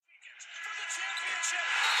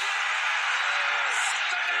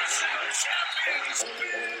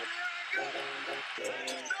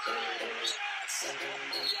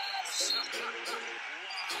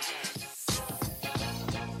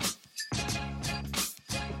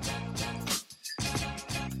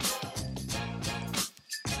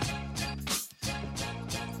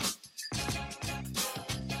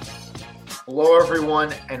Hello,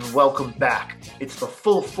 everyone, and welcome back. It's the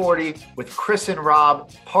Full 40 with Chris and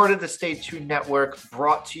Rob, part of the Stay Tuned Network,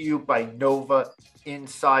 brought to you by Nova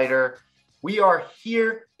Insider. We are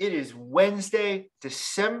here. It is Wednesday,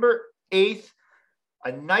 December 8th,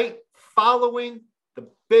 a night following the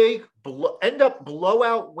big end-up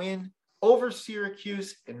blowout win over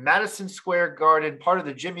Syracuse in Madison Square Garden, part of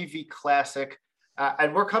the Jimmy V Classic.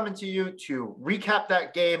 And we're coming to you to recap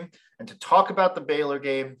that game and to talk about the Baylor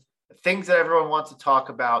game, things that everyone wants to talk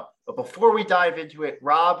about. But before we dive into it,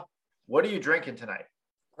 Rob, what are you drinking tonight?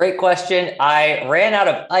 Great question. I ran out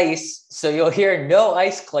of ice, so you'll hear no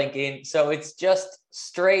ice clinking. So it's just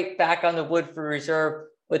straight back on the Woodford Reserve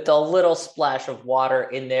with a little splash of water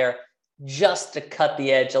in there just to cut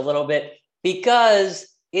the edge a little bit because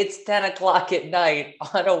it's 10 o'clock at night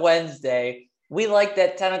on a Wednesday. We liked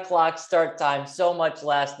that 10 o'clock start time so much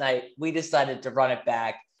last night, we decided to run it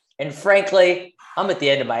back. And frankly, I'm at the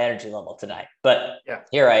end of my energy level tonight, but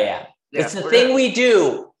Here I am. Yeah, it's the thing we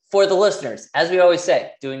do for the listeners. As we always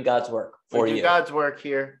say, doing God's work for you. We do God's work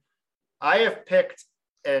here. I have picked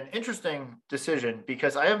an interesting decision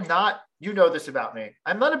because I am not, you know this about me,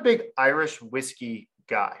 I'm not a big Irish whiskey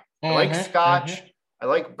guy. I like scotch. I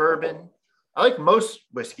like bourbon. I like most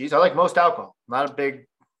whiskeys. I like most alcohol. I'm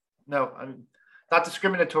not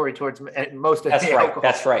discriminatory towards most of the alcohol.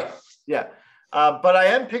 That's right. Yeah. But I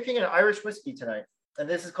am picking an Irish whiskey tonight, and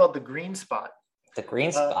this is called the Green Spot. The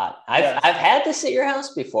Green Spot. I've had this at your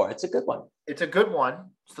house before. It's a good one. It's a good one.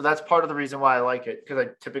 So that's part of the reason why I like it, because I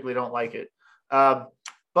typically don't like it.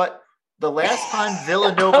 But the last time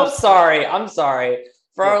Villanova... I'm sorry.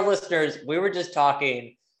 For our listeners, we were just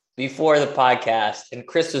talking before the podcast, and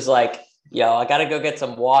Chris was like, yo, I got to go get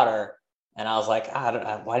some water. And I was like, why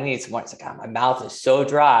do I need some water? It's like, my mouth is so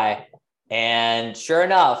dry. And sure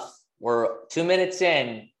enough, we're 2 minutes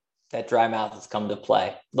in, that dry mouth has come to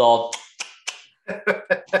play.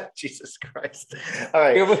 Jesus Christ. All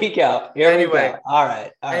right. Here we go. Anyway. All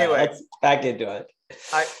right. Let's back into it.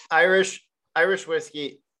 Irish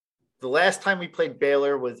whiskey. The last time we played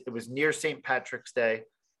Baylor was near St. Patrick's Day.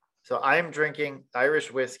 So I am drinking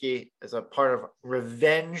Irish whiskey as a part of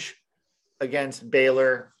revenge against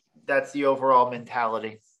Baylor. That's the overall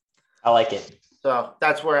mentality. I like it. So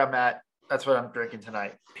that's where I'm at. That's what I'm drinking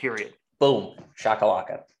tonight, period. Boom.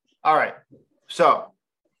 Shakalaka. All right. So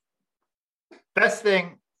best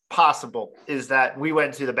thing possible is that we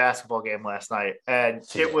went to the basketball game last night, and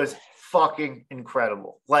it was fucking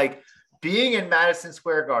incredible. Like being in Madison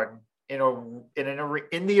Square Garden in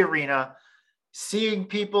the arena, seeing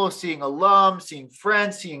people, seeing alums, seeing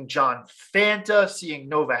friends, seeing John Fanta, seeing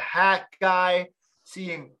Nova Hat Guy,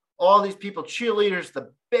 seeing all these people, cheerleaders,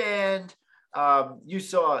 the band. You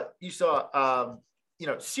saw,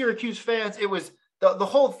 Syracuse fans. It was the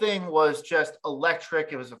whole thing was just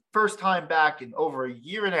electric. It was the first time back in over a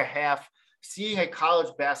year and a half seeing a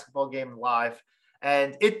college basketball game live,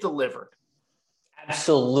 and it delivered.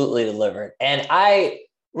 Absolutely delivered. And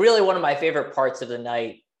one of my favorite parts of the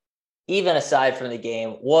night, even aside from the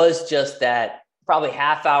game, was just that probably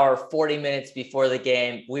half hour, 40 minutes before the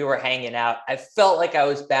game, we were hanging out. I felt like I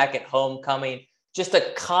was back at homecoming. Just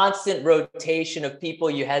a constant rotation of people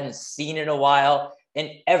you hadn't seen in a while. And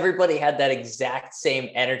everybody had that exact same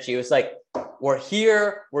energy. It was like, we're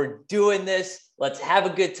here, we're doing this, let's have a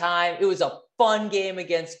good time. It was a fun game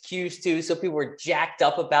against Q's too. So people were jacked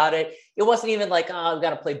up about it. It wasn't even like, oh, we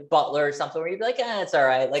got to play Butler or something where you'd be like, it's all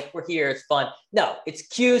right. Like, we're here, it's fun. No, it's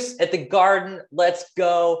Q's at the Garden. Let's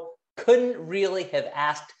go. Couldn't really have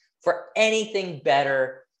asked for anything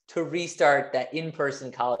better to restart that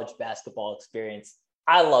in-person college basketball experience.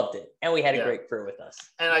 I loved it. And we had a great crew with us.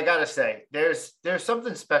 And I got to say, there's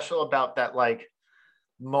something special about that like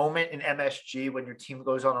moment in MSG when your team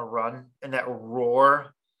goes on a run and that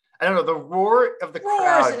roar. I don't know, the roar of the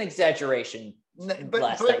crowd. Roar is an exaggeration.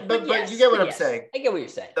 But you get what I'm saying. I get what you're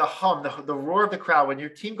saying. The hum, the roar of the crowd when your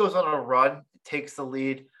team goes on a run, takes the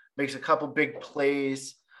lead, makes a couple big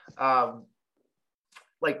plays.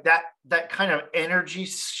 Like that kind of energy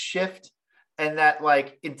shift and that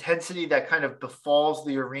like intensity that kind of befalls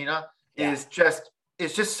the arena is just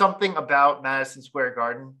something about Madison Square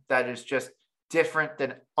Garden that is just different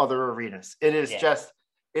than other arenas. It is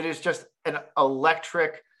just an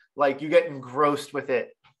electric, like you get engrossed with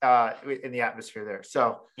it in the atmosphere there.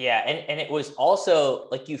 So yeah, and it was also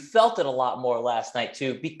like you felt it a lot more last night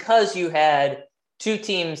too, because you had two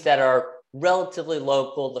teams that are relatively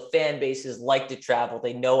local. The fan bases like to travel.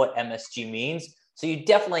 They know what MSG means. So you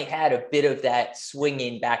definitely had a bit of that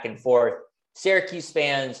swinging back and forth. Syracuse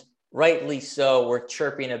fans, rightly so, were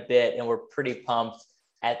chirping a bit and were pretty pumped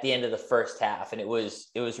at the end of the first half. And it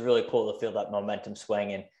was really cool to feel that momentum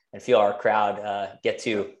swing and feel our crowd get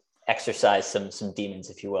to exercise some demons,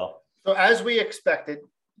 if you will. So as we expected,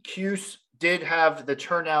 Cuse did have the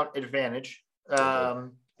turnout advantage.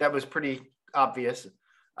 That was pretty obvious.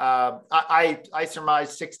 I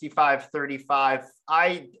surmised 65-35.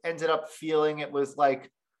 I ended up feeling it was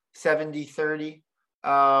like 70-30.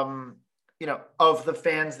 Of the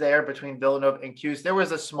fans there between Villanova and Cuse, there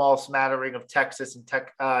was a small smattering of Texas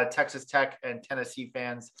Tech and Tennessee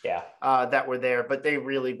fans that were there, but they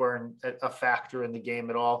really weren't a factor in the game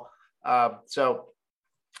at all. So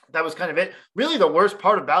that was kind of it. Really, the worst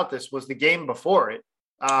part about this was the game before it,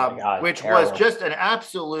 which was just an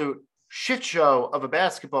absolute shit show of a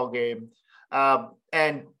basketball game.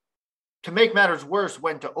 And to make matters worse,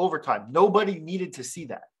 went to overtime. Nobody needed to see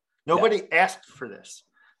that. Nobody asked for this.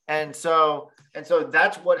 And so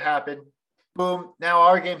that's what happened. Boom. Now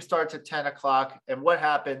our game starts at 10 o'clock. And what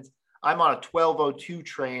happens? I'm on a 12:02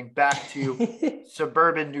 train back to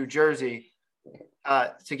suburban New Jersey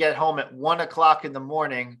to get home at 1 o'clock in the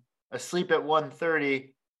morning, asleep at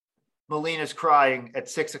 1:30. Melina's crying at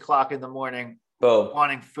 6 o'clock in the morning,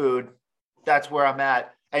 wanting food. That's where I'm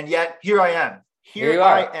at. And yet here I am. Here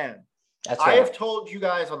I am. That's right. I have told you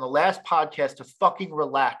guys on the last podcast to fucking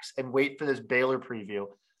relax and wait for this Baylor preview.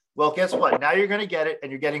 Well, guess what? Now you're going to get it,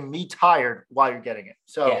 and you're getting me tired while you're getting it.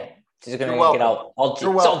 So it's going to get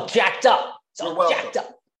all jacked up. It's all jacked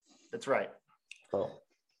up. That's right. Cool.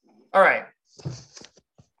 All right.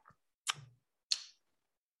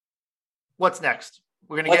 What's next?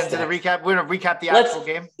 We're going to get into the recap. We're going to recap the actual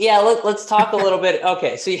game. Yeah, let's talk a little bit.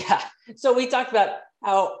 Okay, so we talked about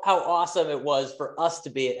how awesome it was for us to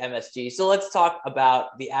be at MSG. So let's talk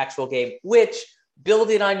about the actual game, which,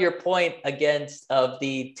 building on your point of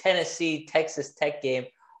the Texas Tech game,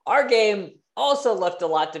 our game also left a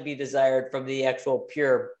lot to be desired from the actual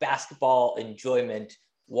pure basketball enjoyment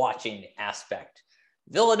watching aspect.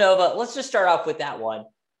 Villanova, let's just start off with that one.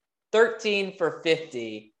 13 for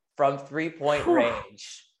 50 from three-point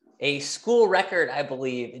range. A school record, I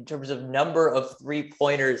believe, in terms of number of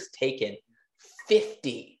three-pointers taken.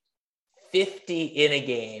 50 in a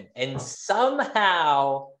game. And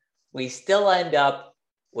somehow we still end up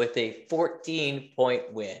with a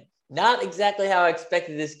 14-point win. Not exactly how I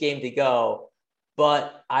expected this game to go,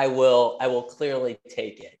 but I will clearly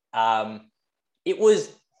take it. It was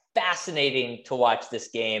fascinating to watch this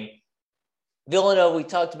game. Villanova, we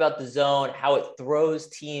talked about the zone, how it throws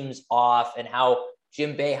teams off, and how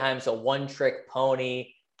Jim Boeheim's a one-trick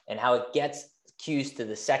pony, and how it gets Cuse to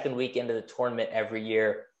the second weekend of the tournament every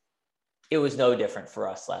year. It was no different for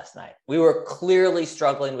us last night. We were clearly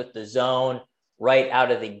struggling with the zone right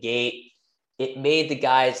out of the gate. It made the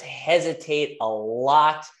guys hesitate a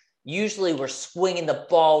lot. Usually we're swinging the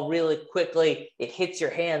ball really quickly. It hits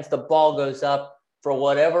your hands. The ball goes up. For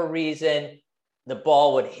whatever reason, the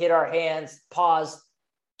ball would hit our hands, pause,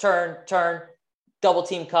 turn, double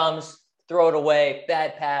team comes, throw it away,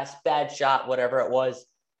 bad pass, bad shot, whatever it was.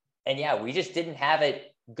 And we just didn't have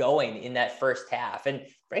it going in that first half. And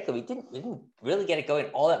frankly, we didn't really get it going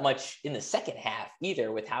all that much in the second half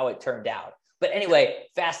either with how it turned out. But anyway,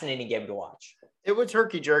 fascinating game to watch. It was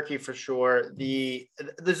herky-jerky for sure. The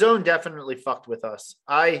zone definitely fucked with us.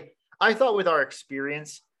 I thought with our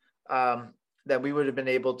experience that we would have been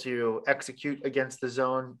able to execute against the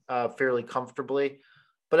zone fairly comfortably.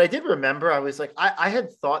 But I did remember, I was like, I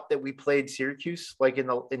had thought that we played Syracuse like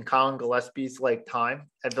in Colin Gillespie's like time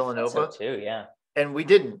at Villanova. So too, yeah. And we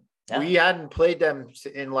didn't. Yeah. We hadn't played them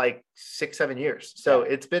in like 6-7 years. So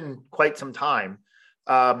it's been quite some time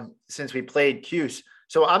since we played Cuse.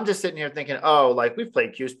 So I'm just sitting here thinking, like we've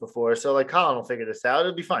played Cuse before. So like Colin will figure this out.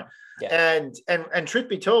 It'll be fine. Yeah. And truth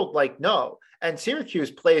be told, like, no. And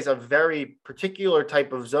Syracuse plays a very particular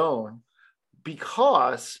type of zone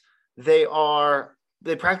because they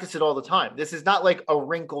practice it all the time. This is not like a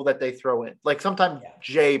wrinkle that they throw in. Like sometimes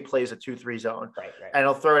Jay plays a 2-3 zone and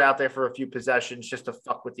he'll throw it out there for a few possessions just to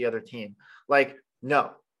fuck with the other team. Like,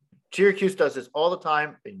 no, Syracuse does this all the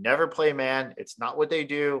time. They never play man. It's not what they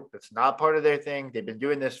do. It's not part of their thing. They've been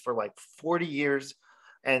doing this for like 40 years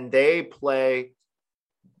and they play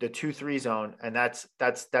the 2-3 zone. And that's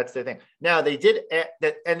their thing. Now they did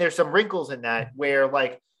that. And there's some wrinkles in that where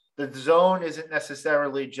like, the zone isn't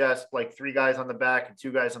necessarily just like 3 guys on the back and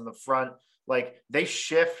 2 guys on the front. like they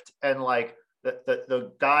shift and like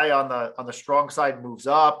the guy on the strong side moves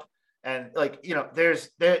up. And like, you know,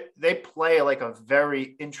 they play like a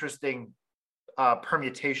very interesting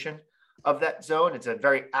permutation of that zone. It's a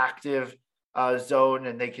very active zone,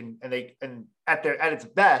 and at its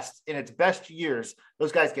best years,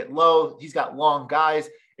 those guys get low. He's got long guys.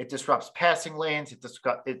 It disrupts passing lanes.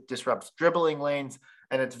 It disrupts dribbling lanes,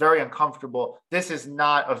 and it's very uncomfortable. This is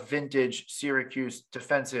not a vintage Syracuse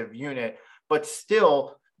defensive unit, but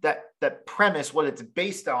still that premise, what it's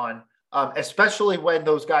based on, especially when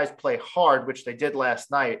those guys play hard, which they did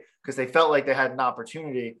last night because they felt like they had an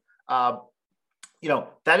opportunity. You know,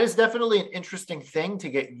 that is definitely an interesting thing to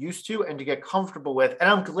get used to and to get comfortable with. And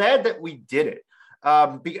I'm glad that we did it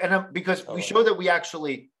because we showed that we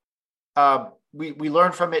actually we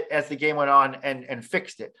learned from it as the game went on and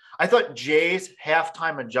fixed it. I thought Jay's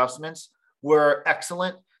halftime adjustments were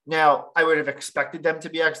excellent. Now, I would have expected them to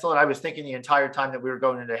be excellent. I was thinking the entire time that we were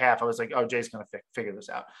going into half, I was like, oh, Jay's going to figure this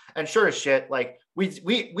out. And sure as shit, like we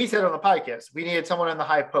said on the podcast, we needed someone in the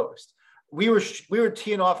high post. We were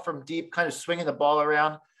teeing off from deep, kind of swinging the ball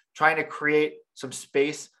around, trying to create some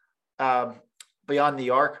space beyond the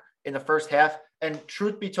arc in the first half. And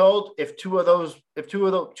truth be told, if two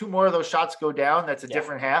more of those shots go down, that's a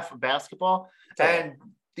different half of basketball. And,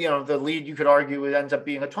 you know, the lead, you could argue, it ends up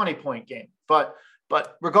being a 20-point game. But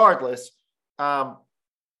regardless,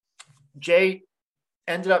 Jay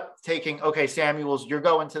ended up taking, okay, Samuels, you're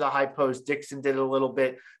going to the high post. Dixon did it a little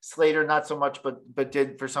bit. Slater, not so much, but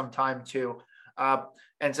did for some time too.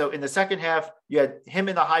 And so in the second half, you had him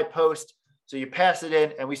in the high post. So you pass it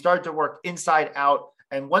in, and we started to work inside out.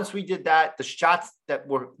 And once we did that, the shots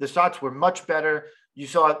were much better. You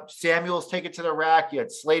saw Samuels take it to the rack. You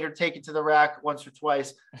had Slater take it to the rack once or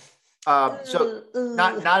twice. So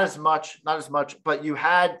not as much, but you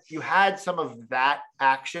had some of that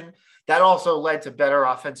action that also led to better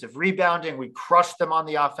offensive rebounding. We crushed them on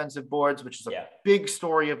the offensive boards, which is a big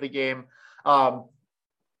story of the game. And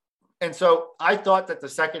so I thought that the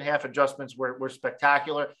second half adjustments were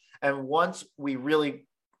spectacular. And once we really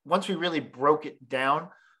broke it down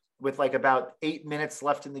with like about 8 minutes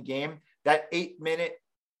left in the game, that 8-minute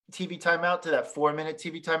TV timeout to that 4-minute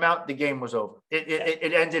TV timeout, the game was over.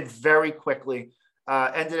 It ended very quickly,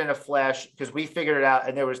 ended in a flash because we figured it out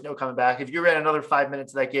and there was no coming back. If you ran another 5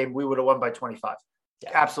 minutes of that game, we would have won by 25. Yeah.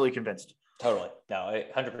 Absolutely convinced. Totally. No,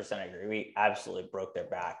 100% agree. We absolutely broke their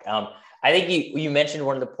back. I think you mentioned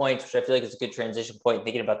one of the points, which I feel like is a good transition point,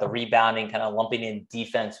 thinking about the rebounding, kind of lumping in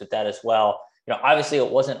defense with that as well. You know, obviously it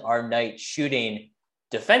wasn't our night shooting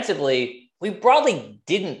defensively. We broadly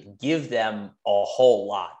didn't give them a whole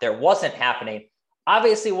lot. There wasn't happening.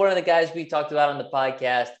 Obviously, one of the guys we talked about on the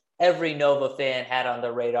podcast, every Nova fan had on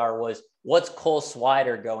their radar was, what's Cole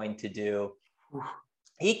Swider going to do?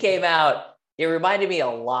 He came out. It reminded me a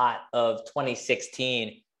lot of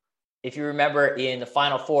 2016. If you remember in the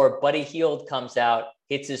Final Four, Buddy Hield comes out,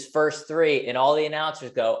 hits his first three, and all the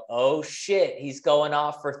announcers go, oh shit, he's going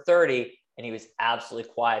off for 30. And he was absolutely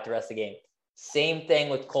quiet the rest of the game. Same thing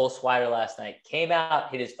with Cole Swider last night. Came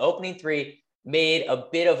out, hit his opening three, made a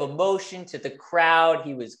bit of a motion to the crowd.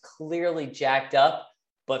 He was clearly jacked up.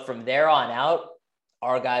 But from there on out,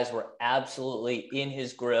 our guys were absolutely in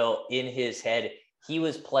his grill, in his head. He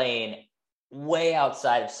was playing way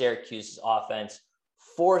outside of Syracuse's offense,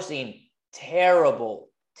 forcing terrible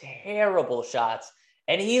shots.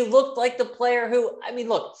 And he looked like the player who, I mean,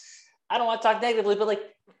 look, I don't want to talk negatively, but like,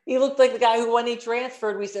 he looked like the guy who, when he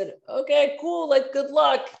transferred, we said, okay, cool, like, good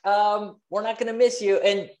luck. We're not going to miss you.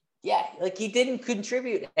 And yeah, like, he didn't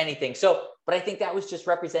contribute anything. So, but I think that was just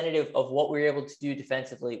representative of what we were able to do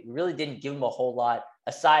defensively. We really didn't give him a whole lot,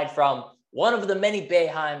 aside from one of the many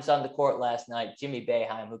Boeheims on the court last night, Jimmy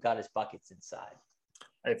Boeheim, who got his buckets inside.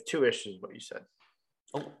 I have two issues with what you said.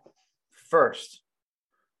 Oh. First,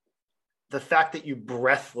 the fact that you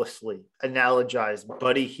breathlessly analogize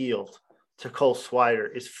Buddy Hield to Cole Swider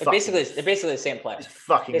is fucking, they're basically the same player. It's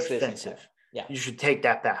fucking offensive. Yeah. You should take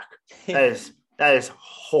that back. That is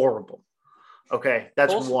horrible. Okay.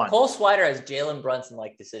 That's one. Cole Swider has Jalen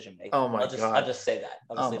Brunson-like decision making. Oh my God. I'll just say that.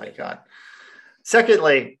 Oh my God.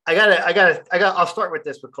 Secondly, I'll start with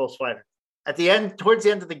this with Cole Swider. Towards the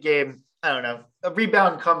end of the game, I don't know, a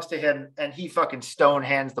rebound comes to him and he fucking stone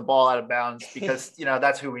hands the ball out of bounds because, you know,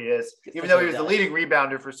 that's who he is. Even though he was the leading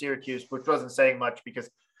rebounder for Syracuse, which wasn't saying much because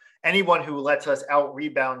anyone who lets us out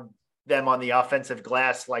rebound them on the offensive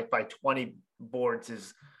glass, like by 20 boards,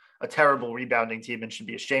 is a terrible rebounding team and should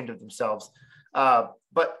be ashamed of themselves.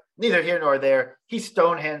 But neither here nor there. He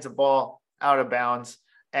stone hands a ball out of bounds.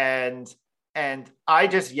 And I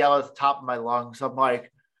just yell at the top of my lungs. I'm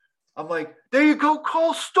like, I'm like, there you go,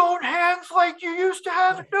 Cole, stone hands like you used to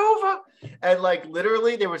have at Nova. And like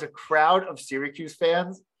literally there was a crowd of Syracuse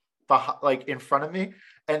fans like in front of me,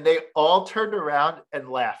 and they all turned around and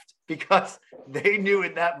laughed because they knew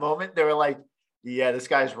in that moment, they were like, yeah, this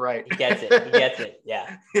guy's right. He gets it. He gets it.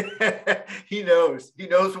 Yeah. He knows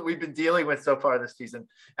what we've been dealing with so far this season.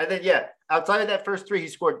 And then, yeah, outside of that first three, he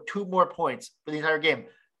scored 2 more points for the entire game,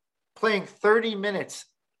 playing 30 minutes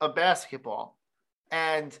of basketball.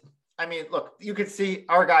 And I mean, look, you could see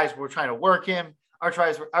our guys were trying to work him. Our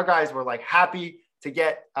guys were like happy to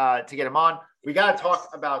get him on. We got to talk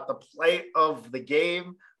about the play of the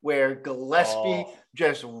game where Gillespie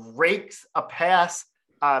just rakes a pass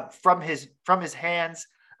from his hands.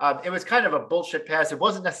 It was kind of a bullshit pass. It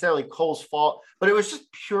wasn't necessarily Cole's fault, but it was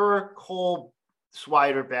just pure Cole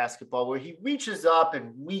Swider basketball where he reaches up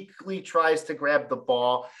and weakly tries to grab the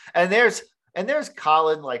ball. And there's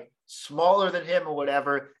Colin, like smaller than him or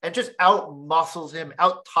whatever, and just out muscles him,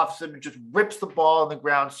 out toughs him, and just rips the ball on the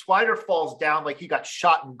ground. Swider falls down like he got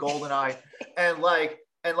shot in Goldeneye. and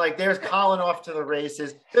there's Colin off to the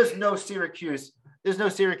races. There's no Syracuse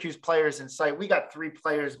players in sight. We got 3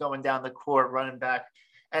 players going down the court, running back.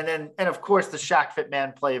 And of course the Shaq Fit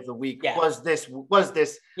Man play of the week was this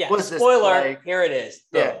spoiler play. Here it is.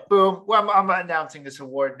 Boom. Yeah, boom. Well, I'm announcing this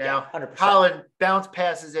award now. 100%. Colin bounce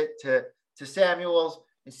passes it to Samuels,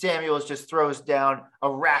 and Samuels just throws down a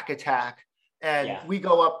rack attack, and we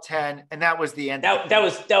go up 10, and that was the end. That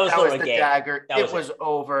was the game. Dagger. It was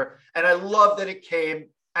over, and I love that it came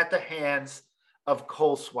at the hands of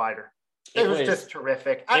Cole Swider. It was just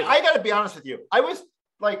terrific. I got to be honest with you. I was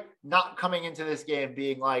like not coming into this game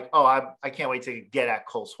being like, oh, I can't wait to get at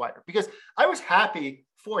Cole Swider, because I was happy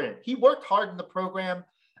for him. He worked hard in the program,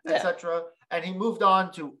 etc. And he moved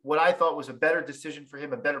on to what I thought was a better decision for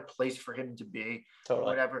him, a better place for him to be,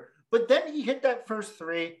 whatever. But then he hit that first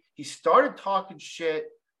 3. He started talking shit.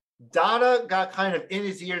 Dada got kind of in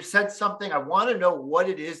his ear, said something. I want to know what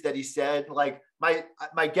it is that he said. Like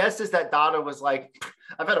my guess is that Dada was like,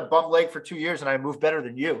 I've had a bum leg for 2 years and I move better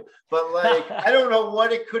than you. But like, I don't know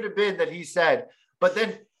what it could have been that he said. But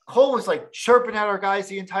then Cole was like chirping at our guys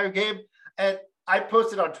the entire game. And I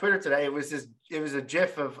posted on Twitter today. It was a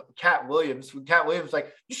GIF of Cat Williams. Cat Williams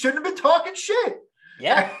like, you shouldn't have been talking shit.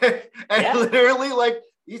 Yeah. and literally like,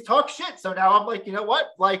 he's talk shit. So now I'm like, you know what?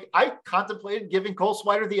 Like I contemplated giving Cole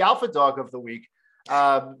Swider the alpha dog of the week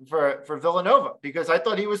for Villanova, because I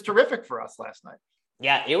thought he was terrific for us last night.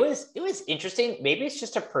 Yeah, it was interesting. Maybe it's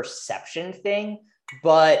just a perception thing,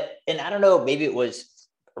 and I don't know, maybe it was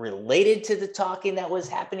related to the talking that was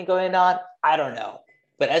going on. I don't know.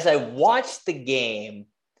 But as I watched the game,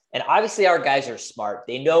 and obviously our guys are smart.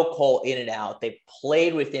 They know Cole in and out. They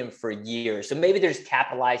played with him for years. So maybe they're just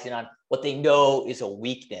capitalizing on what they know is a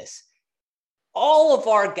weakness. All of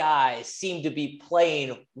our guys seem to be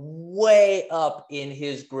playing way up in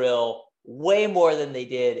his grill, way more than they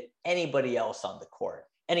did anybody else on the court.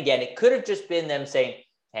 And again, it could have just been them saying,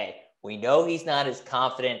 hey, we know he's not as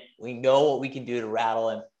confident. We know what we can do to rattle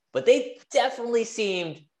him. But they definitely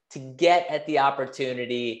seemed to get at the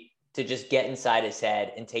opportunity to just get inside his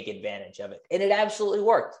head and take advantage of it. And it absolutely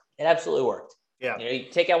worked. Yeah. You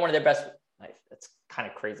take out one of their best, that's kind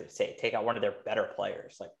of crazy to say, take out one of their better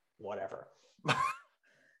players, like whatever.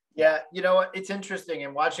 Yeah. You know what? It's interesting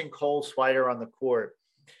in watching Cole Swider on the court.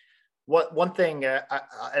 One thing,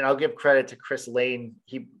 and I'll give credit to Chris Lane.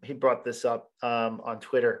 He brought this up on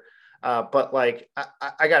Twitter. But like,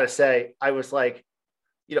 I got to say, I was like,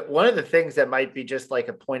 one of the things that might be just like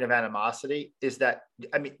a point of animosity is that,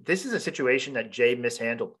 I mean, this is a situation that Jay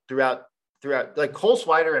mishandled throughout, like Cole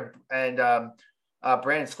Swider and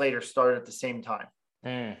Brandon Slater started at the same time.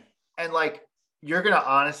 And like, you're going to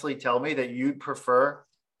honestly tell me that you'd prefer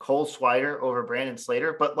Cole Swider over Brandon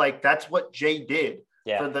Slater, but like, that's what Jay did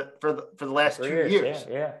for the last 2 years.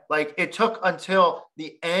 Yeah. Like it took until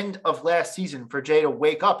the end of last season for Jay to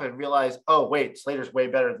wake up and realize, oh wait, Slater's way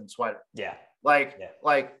better than Swider. Yeah.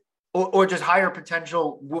 Or just higher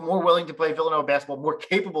potential, more willing to play Villanova basketball, more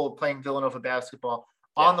capable of playing Villanova basketball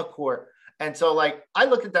on the court. And so like, I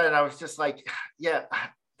looked at that and I was just like, yeah,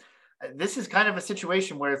 this is kind of a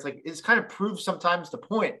situation where it's like, it's kind of proves sometimes the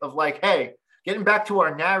point of like, hey, getting back to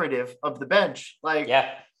our narrative of the bench, like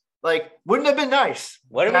wouldn't have been nice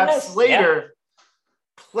to have Slater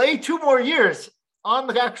play 2 more years on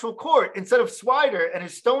the actual court instead of Swider and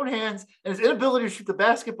his stone hands and his inability to shoot the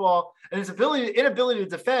basketball and his inability to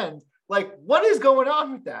defend. Like, what is going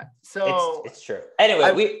on with that? So it's true.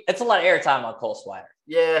 Anyway, it's a lot of airtime on Cole Swider.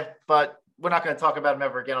 Yeah, but we're not going to talk about him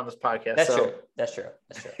ever again on this podcast. That's true.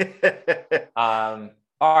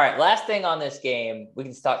 All right. Last thing on this game, we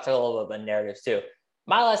can talk a little bit about narratives too.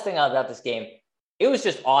 My last thing about this game, it was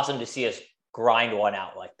just awesome to see us grind one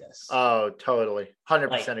out like this. Oh, totally.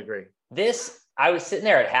 100% agree. I was sitting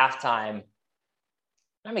there at halftime.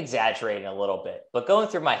 I'm exaggerating a little bit, but going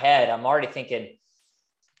through my head, I'm already thinking,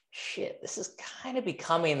 shit, this is kind of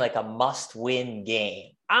becoming like a must-win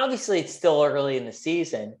game. Obviously, it's still early in the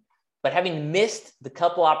season, but having missed the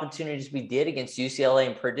couple opportunities we did against UCLA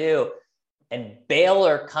and Purdue and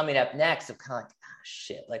Baylor coming up next, I'm kind of like,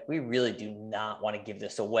 shit, like we really do not want to give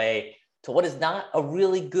this away to what is not a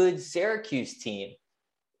really good Syracuse team.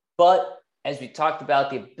 But as we talked about,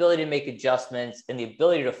 the ability to make adjustments and the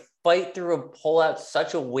ability to fight through and pull out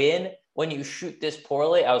such a win when you shoot this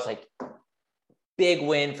poorly, I was like, big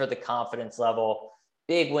win for the confidence level,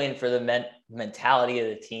 big win for the mentality of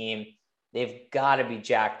the team. They've got to be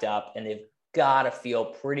jacked up and they've got to feel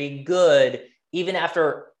pretty good, even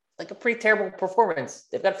after like a pretty terrible performance.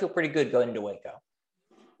 They've got to feel pretty good going into Waco.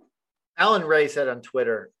 Alan Ray said on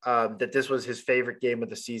Twitter that this was his favorite game of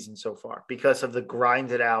the season so far because of the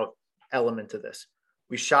grinded out element to this.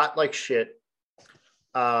 We shot like shit.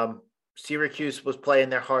 Syracuse was playing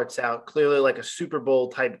their hearts out, clearly like a Super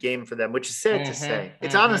Bowl type game for them, which is sad to say.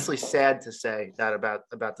 It's honestly sad to say that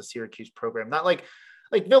about the Syracuse program. Not like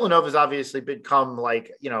Villanova has obviously become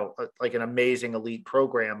like, like an amazing elite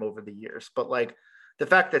program over the years, but like the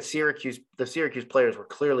fact that the Syracuse players were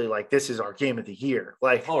clearly like, this is our game of the year.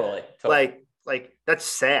 Like, totally. Like that's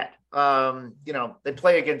sad. They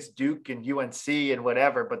play against Duke and UNC and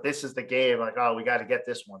whatever, but this is the game. Like, oh, we got to get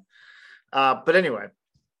this one. But anyway,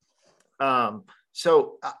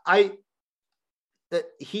 so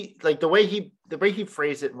the way he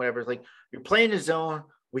phrased it and whatever, like you're playing a zone.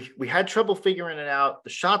 We had trouble figuring it out. The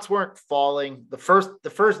shots weren't falling. The first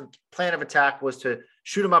plan of attack was to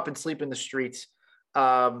shoot them up and sleep in the streets.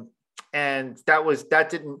 And that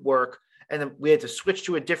didn't work. And then we had to switch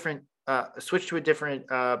to a different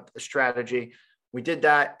strategy. We did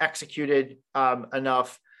that, executed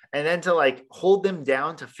enough, and then to like hold them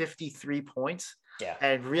down to 53 points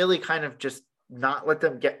and really kind of just not let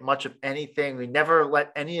them get much of anything. We never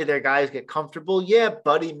let any of their guys get comfortable. Yeah,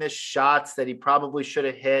 Buddy missed shots that he probably should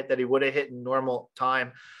have hit, that he would have hit in normal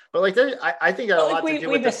time. But like, I think that had a lot to do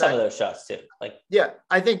with we missed some of those shots too.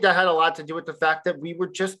 I think that had a lot to do with the fact that we were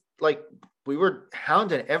just like, we were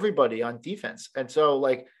hounding everybody on defense. And so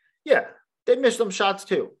like, yeah, they missed some shots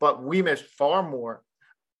too, but we missed far more.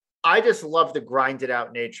 I just love the grinded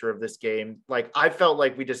out nature of this game. Like I felt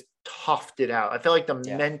like we just toughed it out. I felt like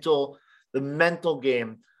the mental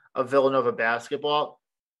game of Villanova basketball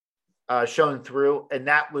shone through. And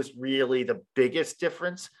that was really the biggest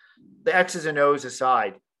difference. The X's and O's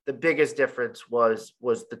aside, the biggest difference was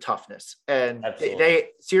the toughness. And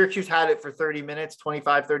Syracuse had it for 30 minutes.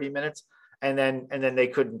 And then they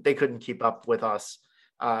couldn't keep up with us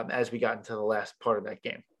as we got into the last part of that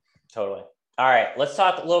game. Totally. All right, let's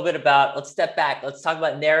talk a little bit let's step back. Let's talk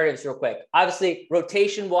about narratives real quick. Obviously,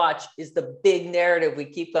 rotation watch is the big narrative we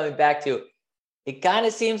keep coming back to. It kind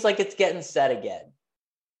of seems like it's getting set again.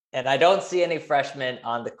 And I don't see any freshmen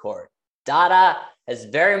on the court. Dada has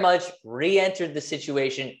very much re-entered the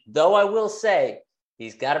situation, though I will say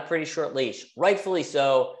he's got a pretty short leash, rightfully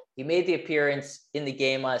so. He made the appearance in the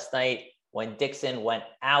game last night when Dixon went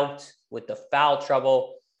out with the foul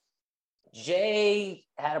trouble. Jay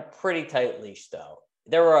had a pretty tight leash, though.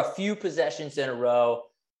 There were a few possessions in a row.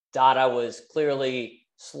 Dada was clearly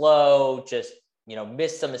slow, just,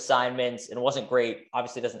 missed some assignments and wasn't great.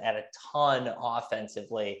 Obviously doesn't add a ton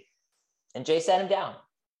offensively. And Jay sat him down.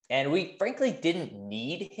 And we frankly didn't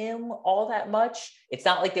need him all that much. It's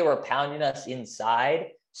not like they were pounding us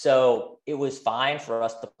inside. So it was fine for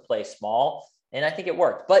us to play small. And I think it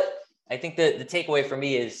worked. But I think the takeaway for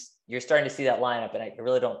me is you're starting to see that lineup, and I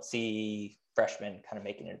really don't see freshmen kind of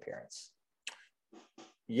making an appearance.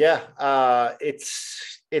 Yeah,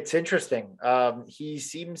 it's interesting. He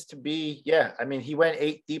seems to be, he went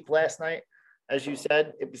 8 deep last night, as you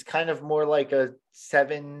said. It was kind of more like a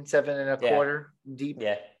 7 and a quarter deep.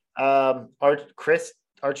 Yeah. Chris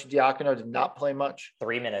Archidiakono did not play much.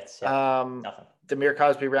 3 minutes. Yeah. Nothing. Demir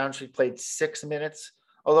Cosby-Roundtree played 6 minutes.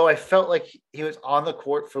 Although I felt like he was on the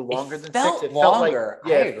court for longer than 6. It felt longer.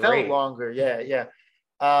 It felt longer. Yeah.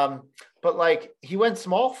 But like he went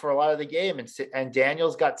small for a lot of the game, and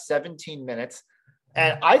Daniels got 17 minutes.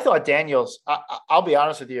 And I thought Daniels, I'll be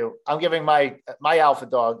honest with you, I'm giving my alpha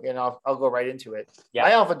dog, and I'll go right into it. Yeah.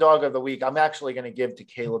 My alpha dog of the week, I'm actually going to give to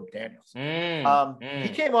Caleb Daniels. He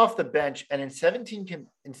came off the bench, and in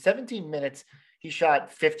 17 minutes, he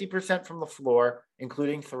shot 50% from the floor,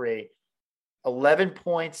 including 3. 11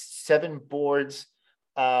 points, 7 boards.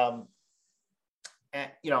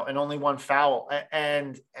 and only one foul.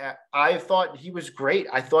 And I thought he was great.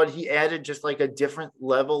 I thought he added just like a different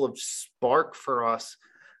level of spark for us.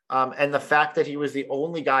 And the fact that he was the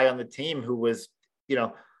only guy on the team who was,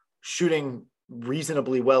 shooting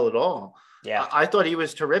reasonably well at all. Yeah. I thought he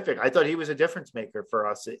was terrific. I thought he was a difference maker for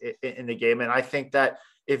us in the game. And I think that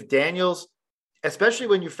if Daniels, especially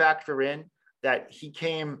when you factor in that he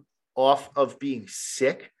came off of being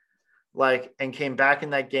sick, and came back in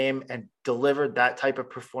that game and delivered that type of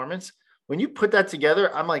performance. When you put that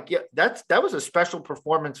together, I'm like, yeah, that was a special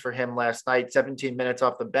performance for him last night, 17 minutes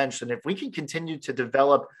off the bench. And if we can continue to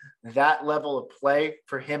develop that level of play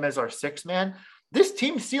for him as our sixth man, this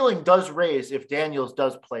team ceiling does raise if Daniels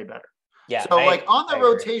does play better. Yeah. So on the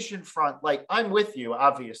rotation front, I'm with you,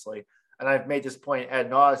 obviously. And I've made this point ad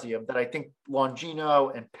nauseum that I think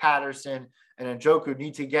Longino and Patterson and Njoku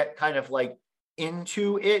need to get kind of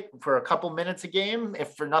into it for a couple minutes a game,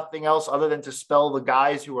 if for nothing else other than to spell the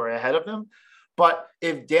guys who are ahead of them. But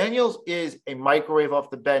if Daniels is a microwave off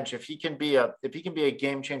the bench, if he can be a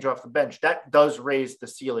game changer off the bench, that does raise the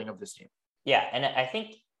ceiling of this team. Yeah. And I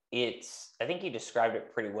think you described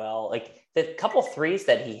it pretty well. The couple threes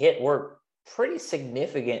that he hit were pretty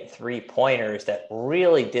significant 3-pointers that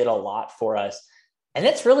really did a lot for us. And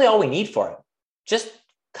that's really all we need for him. Just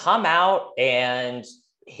come out and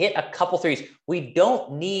hit a couple threes. We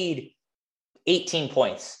don't need 18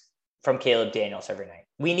 points from Caleb Daniels every night.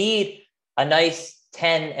 We need a nice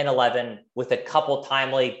 10 and 11 with a couple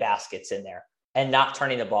timely baskets in there and not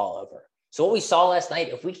turning the ball over. So what we saw last night,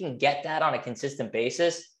 if we can get that on a consistent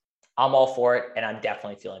basis, I'm all for it. And I'm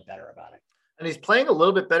definitely feeling better about it. And he's playing a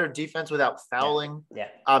little bit better defense without fouling. Yeah.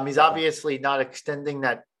 He's obviously not extending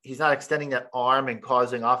that. He's not extending that arm and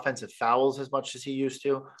causing offensive fouls as much as he used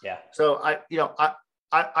to. Yeah. So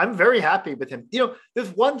I'm very happy with him.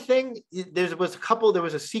 There's one thing. There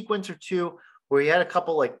was a sequence or two where he had a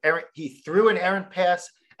couple he threw an errant pass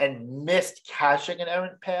and missed catching an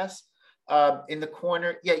errant pass in the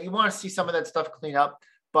corner. Yeah, you want to see some of that stuff clean up.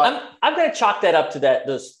 But I'm going to chalk that up to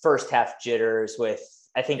those first half jitters with.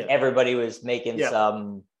 I think everybody was making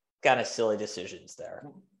some kind of silly decisions there.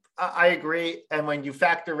 I agree. And when you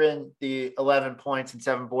factor in the 11 points and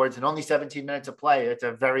 7 boards and only 17 minutes of play, it's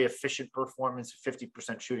a very efficient performance,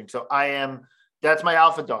 50% shooting. So that's my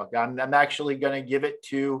alpha dog. I'm actually going to give it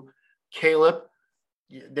to Caleb.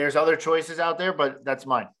 There's other choices out there, but that's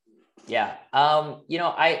mine. Yeah.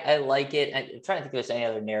 I like it. I'm trying to think if there's any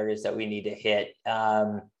other narratives that we need to hit.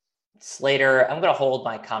 Slater, I'm going to hold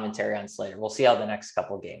my commentary on Slater. We'll see how the next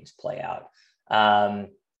couple of games play out.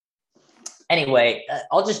 Anyway,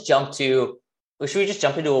 I'll just should we just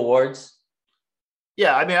jump into awards?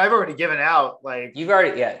 Yeah. I mean, I've already given out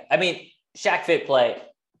Shaq Fit play,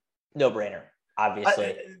 no brainer,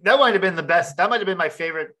 obviously. That might have been the best. That might've been my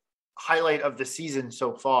favorite highlight of the season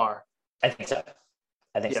so far. I think so.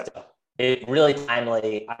 So. It really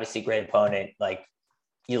timely, obviously great opponent.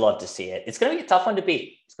 You love to see it. It's going to be a tough one to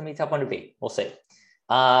beat. We'll see.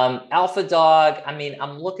 Alpha dog. I mean,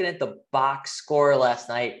 I'm looking at the box score last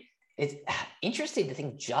night. It's interesting to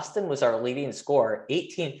think Justin was our leading scorer.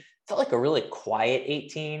 18 felt like a really quiet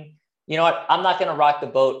 18. You know what? I'm not going to rock the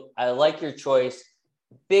boat. I like your choice.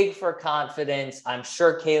 Big for confidence. I'm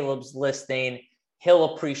sure Caleb's listening.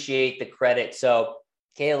 He'll appreciate the credit. So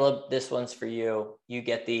Caleb, this one's for you. You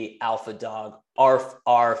get the alpha dog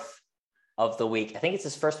arf of the week. I think it's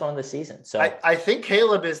his first one of the season. So I think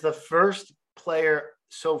Caleb is the first player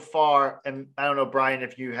so far, and I don't know, Brian,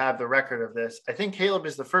 if you have the record of this. I think Caleb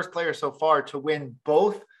is the first player so far to win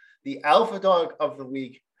both the alpha dog of the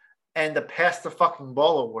week and the pass the fucking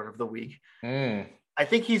ball award of the week. I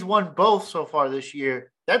think he's won both so far this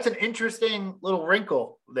year. That's an interesting little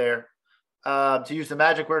wrinkle there, to use the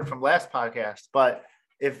magic word from last podcast. But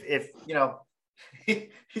if he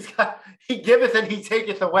giveth and he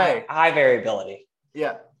taketh away. High variability.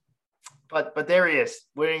 Yeah. But there he is,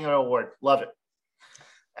 winning an award. Love it.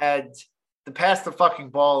 And the pass the fucking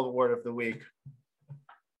ball award of the week.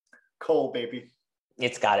 Cole, baby.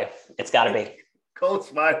 It's got to be. Cole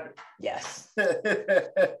Snyder. Yes.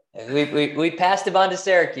 we passed him on to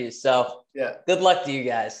Syracuse. So yeah. Good luck to you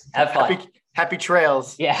guys. Have fun. Happy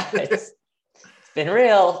trails. Yeah. It's been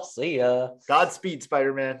real. See ya. Godspeed,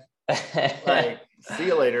 Spider-Man. See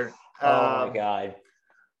you later. Oh my God.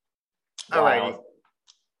 All righty.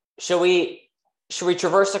 Should we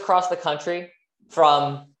traverse across the country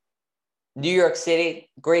from New York City,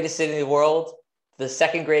 greatest city in the world, the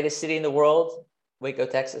second greatest city in the world, Waco,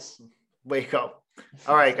 Texas? Waco.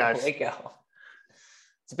 All right, guys. Waco.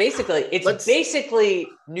 It's basically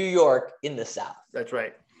New York in the South. That's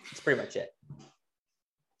right. That's pretty much it.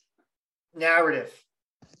 Narrative.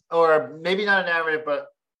 or maybe not a narrative, but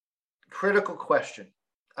critical question.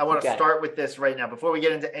 I want to start with this right now before we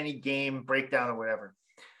get into any game breakdown or whatever.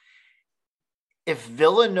 If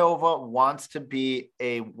Villanova wants to be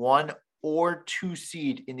a 1 or 2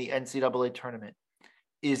 seed in the NCAA tournament,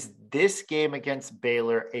 is this game against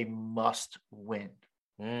Baylor a must win?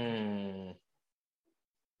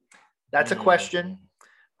 That's a question.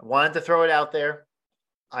 I wanted to throw it out there.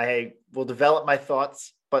 I will develop my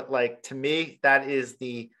thoughts, but to me, that is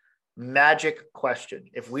the magic question.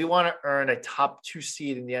 If we want to earn a top 2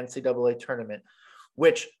 seed in the NCAA tournament,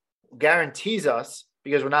 which guarantees us,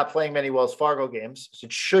 because we're not playing many Wells Fargo games, so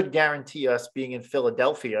it should guarantee us being in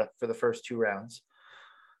Philadelphia for the first 2 rounds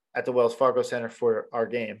at the Wells Fargo Center for our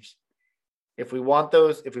games. If we want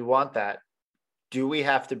that, do we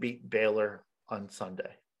have to beat Baylor on Sunday?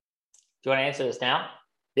 Do you want to answer this now?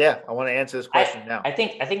 Yeah, I want to answer this question now. I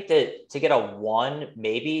think that to get a 1,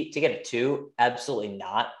 maybe to get a 2, absolutely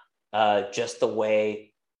not. Just the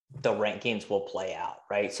way the rankings will play out,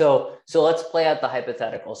 right? So let's play out the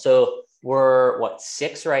hypothetical. So we're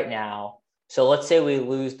 6 right now. So let's say we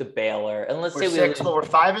lose to Baylor, and let's say we 6, but we're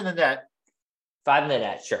 5 in the net. 5 in the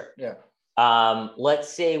net, sure. Yeah. Let's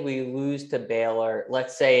say we lose to Baylor.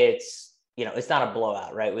 Let's say it's it's not a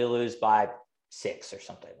blowout, right? We lose by 6 or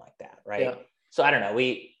something like that, right? Yeah. So I don't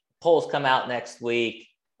know. Polls come out next week.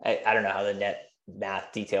 I don't know how the net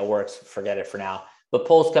math detail works. Forget it for now. But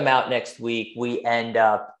polls come out next week. We end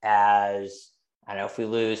up as, I don't know, if we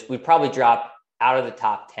lose, we probably drop out of the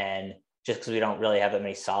top 10 just because we don't really have that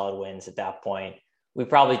many solid wins at that point. We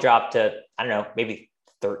probably drop to, I don't know, maybe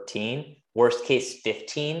 13, worst case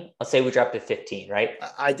 15. Let's say we drop to 15, right?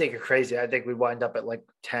 I think you're crazy. I think we wind up at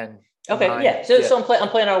 10. Okay, 9. Yeah. So I'm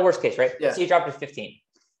playing our worst case, right? Yeah. So you drop to 15.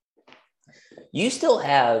 You still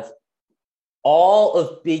have all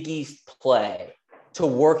of Big East play to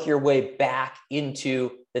work your way back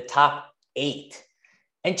into the top 8.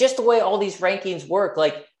 And just the way all these rankings work,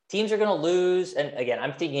 teams are going to lose. And again,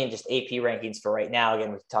 I'm thinking just AP rankings for right now.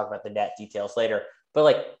 Again, we can talk about the net details later,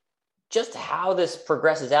 but just how this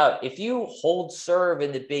progresses out. If you hold serve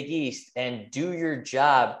in the Big East and do your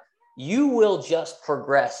job, you will just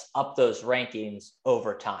progress up those rankings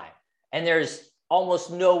over time. And there's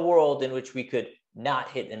almost no world in which we could not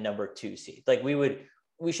hit the number 2 seed.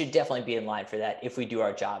 We should definitely be in line for that if we do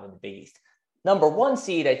our job in the Big East. Number 1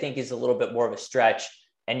 seed, I think, is a little bit more of a stretch.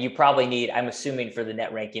 And you probably need, I'm assuming for the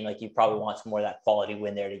net ranking, you probably want some more of that quality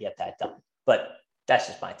win there to get that done. But that's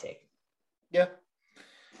just my take. Yeah.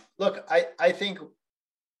 Look, I think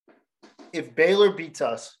if Baylor beats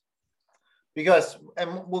us, because,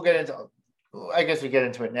 and we'll get into, I guess we get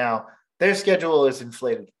into it now, their schedule is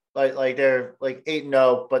inflated. They're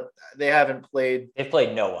 8-0, but they haven't played. They've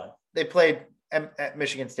played no one. They played at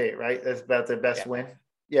Michigan State, right? That's about their best win.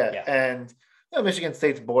 Yeah. And Michigan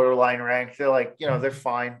State's borderline ranked. They're they're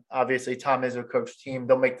fine. Obviously, Tom Izzo coached team.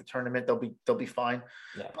 They'll make the tournament. They'll be fine.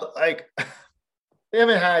 Yeah. But they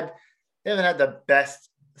haven't had the best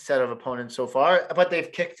set of opponents so far, but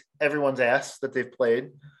they've kicked everyone's ass that they've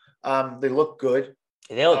played. They look good.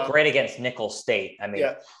 They look great against Nicholls State. I mean,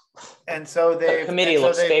 yeah. And so the committee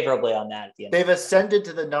looks favorably on that at the end. They've ascended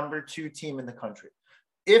to the number 2 team in the country.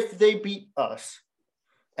 If they beat us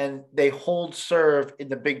and they hold serve in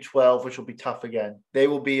the Big 12, which will be tough again, they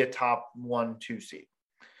will be a top 1-2 seed.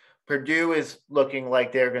 Purdue is looking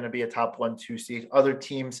like they're going to be a top 1-2 seed. Other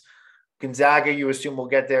teams, Gonzaga, you assume will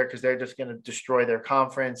get there because they're just going to destroy their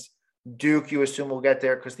conference. Duke, you assume will get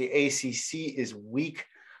there because the ACC is weak.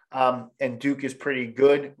 And Duke is pretty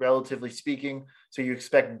good, relatively speaking. So you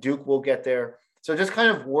expect Duke will get there. So just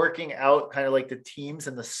kind of working out the teams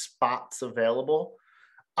and the spots available.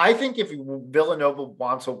 I think if Villanova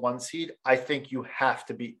wants a 1 seed, I think you have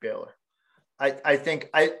to beat Baylor. I think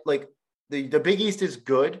the Big East is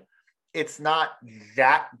good. It's not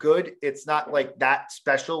that good. It's not that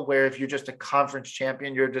special where if you're just a conference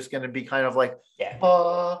champion, you're just going to be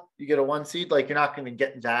you get a 1 seed. You're not going to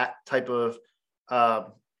get that type of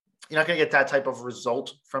you're not going to get that type of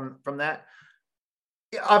result from that.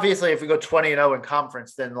 Obviously, if we go 20-0 in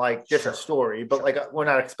conference, then different story. But we're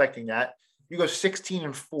not expecting that. You go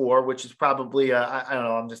 16-4, which is probably I don't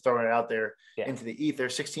know. I'm just throwing it out there into the ether.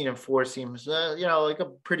 16-4 seems a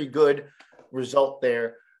pretty good result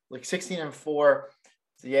there. 16-4.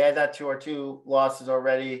 So you add that to our 2 losses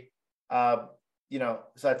already. So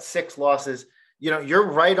that's 6 losses.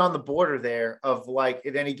 You're right on the border there of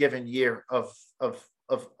at any given year of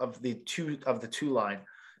the 2 line.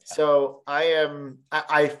 So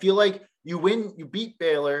I feel like you beat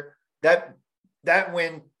Baylor, that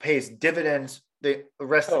win pays dividends the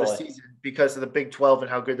rest of the season because of the Big 12 and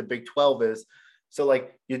how good the Big 12 is. So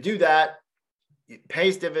you do that, it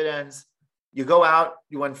pays dividends. You go out,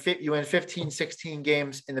 you win 15, 16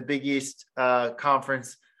 games in the Big East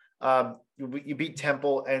conference. You beat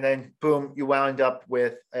Temple, and then boom, you wind up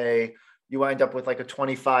with like a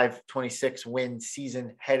 25, 26 win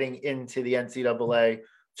season heading into the NCAA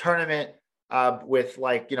tournament with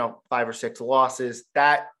 5 or 6 losses.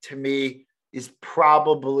 That to me is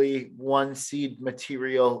probably 1 seed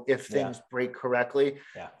material if things break correctly.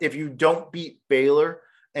 Yeah. If you don't beat Baylor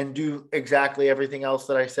and do exactly everything else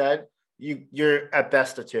that I said, you're at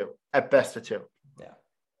best a 2. At best a 2. Yeah.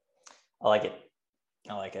 I like it.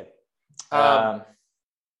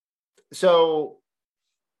 So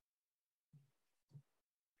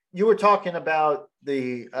you were talking about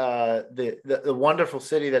the wonderful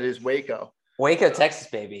city that is Waco. Waco, Texas,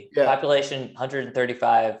 baby. Yeah. Population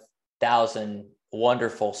 135,000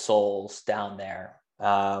 wonderful souls down there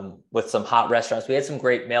with some hot restaurants. We had some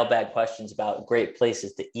great mailbag questions about great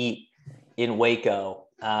places to eat in Waco.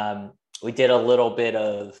 We did a little bit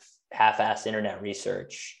of half-assed internet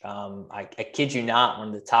research. I kid you not, one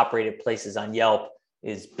of the top-rated places on Yelp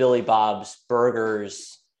is Billy Bob's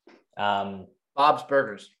Burgers. Bob's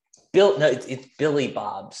Burgers. It's Billy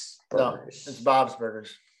Bob's Burgers. No, it's Bob's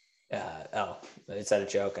Burgers. Is that a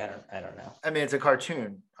joke? I don't know. I mean, it's a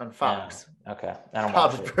cartoon on Fox. Okay, I don't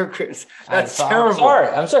Bob's Burgers. That's terrible.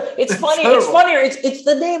 I'm sorry. It's funny. It's funnier. It's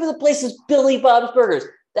the name of the place is Billy Bob's Burgers.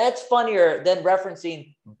 That's funnier than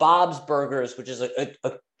referencing Bob's Burgers, which is a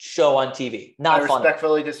show on TV. I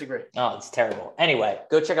respectfully disagree. Oh, it's terrible. Anyway,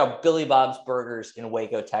 go check out Billy Bob's Burgers in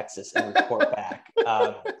Waco, Texas, and report back.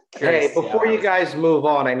 Hey, before you guys move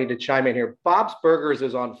on, I need to chime in here. Bob's Burgers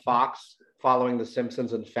is on Fox following The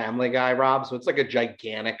Simpsons and Family Guy, Rob. So it's like a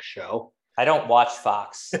gigantic show. I don't watch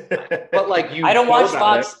Fox. But I don't watch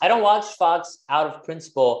Fox. I don't watch Fox out of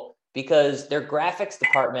principle because their graphics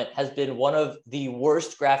department has been one of the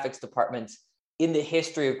worst graphics departments in the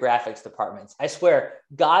history of graphics departments. I swear,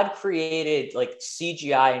 God created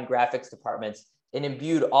CGI and graphics departments and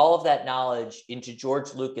imbued all of that knowledge into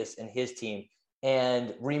George Lucas and his team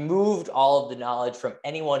and removed all of the knowledge from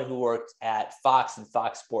anyone who worked at Fox and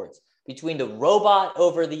Fox Sports. Between the robot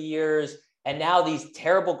over the years and now these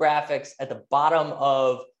terrible graphics at the bottom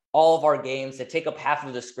of all of our games that take up half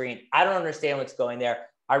of the screen, I don't understand what's going there.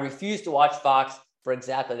 I refuse to watch Fox for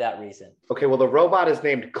exactly that reason. Okay, well, the robot is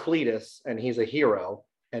named Cletus, and he's a hero.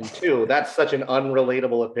 And 2, that's such an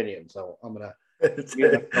unrelatable opinion. So I'm going to...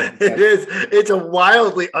 It's a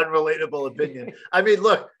wildly unrelatable opinion. I mean,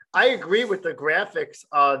 look, I agree with the graphics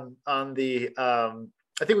on the...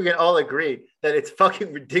 I think we can all agree that it's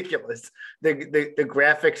fucking ridiculous. The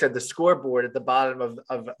graphics and the scoreboard at the bottom of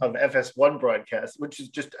FS1 broadcast, which is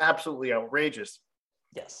just absolutely outrageous.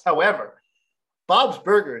 Yes. However, Bob's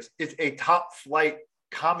Burgers is a top flight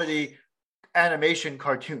comedy animation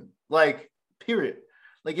cartoon, period.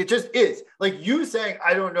 It just is. You saying,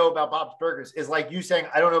 I don't know about Bob's Burgers is like you saying,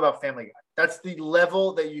 I don't know about Family Guy. That's the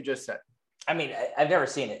level that you just said. I mean, I've never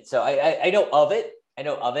seen it. So I know of it.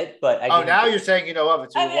 But now you're saying you know of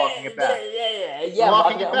it, so you're walking it back. Yeah, I'm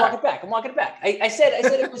walking it back. I said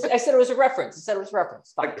it was a reference. I said it was a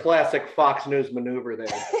reference. Like classic Fox News maneuver there.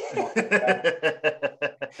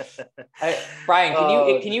 Brian,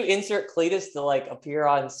 can you insert Cletus to appear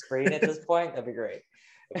on screen at this point? That'd be great.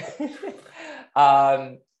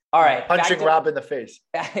 All right, punching Rob in the face.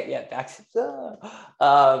 Back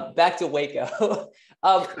to Waco.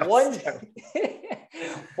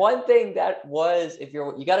 One thing that was, if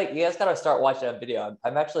you guys gotta start watching that video.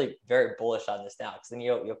 I'm actually very bullish on this now because then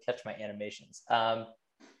you'll catch my animations.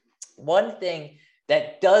 One thing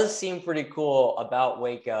that does seem pretty cool about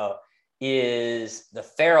Waco is the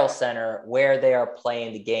Farrell Center where they are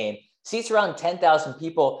playing the game. Seats around 10,000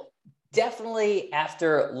 people. Definitely,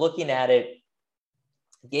 after looking at it,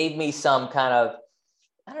 gave me some kind of,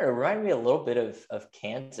 reminded me a little bit of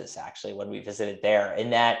Kansas, actually, when we visited there,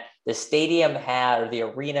 in that the stadium or the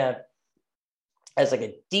arena has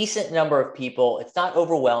a decent number of people. It's not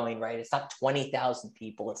overwhelming, right? It's not 20,000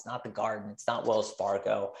 people. It's not the Garden. It's not Wells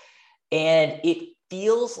Fargo. And it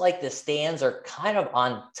feels like the stands are kind of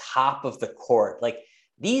on top of the court.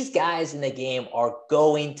 These guys in the game are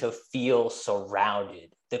going to feel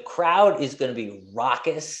surrounded. The crowd is going to be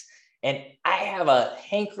raucous. And I have a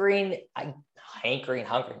hankering,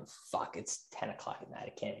 fuck, it's 10 o'clock at night. I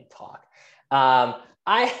can't even talk.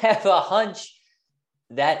 I have a hunch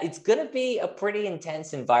that it's going to be a pretty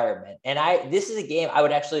intense environment. And this is a game I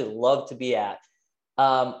would actually love to be at.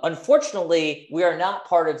 Unfortunately, we are not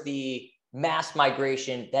part of the mass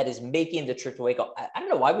migration that is making the trip to Waco. I don't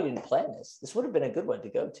know why we didn't plan this. This would have been a good one to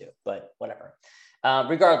go to, but whatever.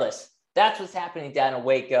 Regardless, that's what's happening down in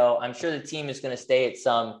Waco. I'm sure the team is going to stay at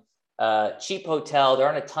some cheap hotel. There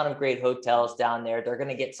aren't a ton of great hotels down there. They're going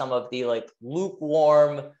to get some of the like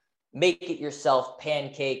lukewarm, make it yourself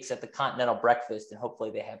pancakes at the continental breakfast, and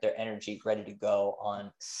hopefully they have their energy ready to go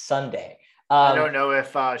on Sunday. I don't know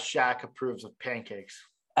if Shaq approves of pancakes.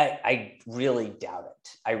 I really doubt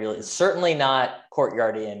it. It's certainly not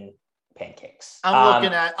Courtyard Inn pancakes.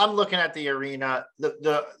 I'm looking at the arena.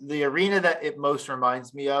 The arena that it most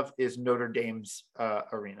reminds me of is Notre Dame's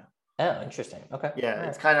arena. Oh, interesting. Okay. Yeah, all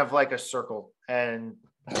it's right. Kind of like a circle, and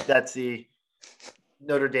that's the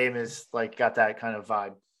Notre Dame is like got that kind of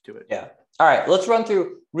vibe to it. Yeah. All right, let's run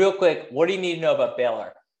through real quick. What do you need to know about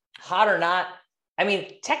Baylor? Hot or not? I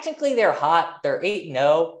mean, technically they're hot. They're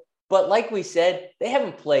 8-0, but like we said, they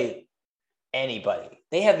haven't played anybody.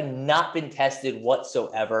 They have not been tested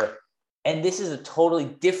whatsoever. And this is a totally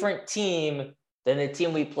different team than the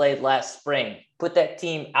team we played last spring. Put that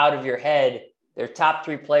team out of your head. Their top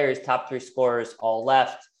 3 players, top 3 scorers all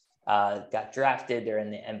left, got drafted. They're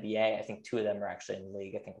in the NBA. I think 2 of them are actually in the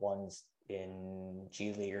league. I think one's in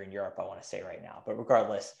G League or in Europe, I want to say right now. But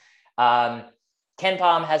regardless, Ken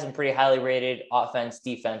Pom has them pretty highly rated. Offense,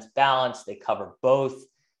 defense, balance. They cover both.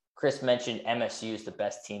 Chris mentioned MSU is the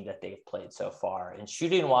best team that they've played so far. And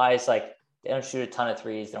shooting-wise, like, they don't shoot a ton of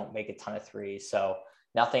threes. They don't make a ton of threes. So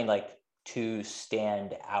nothing like too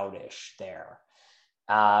stand out-ish there.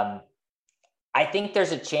 I think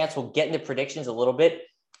there's a chance we'll get into predictions a little bit.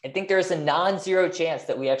 I think there's a non-zero chance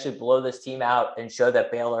that we actually blow this team out and show that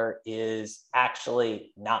Baylor is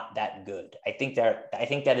actually not that good. I think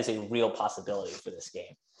that is a real possibility for this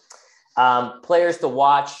game. Players to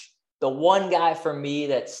watch. The one guy for me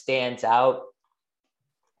that stands out,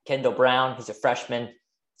 Kendall Brown. He's a freshman,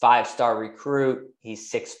 5-star recruit.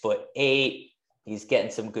 He's 6'8". He's getting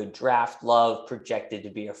some good draft love, projected to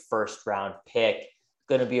be a first-round pick.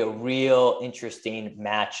 Going to be a real interesting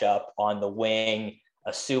matchup on the wing.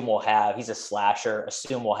 He's a slasher.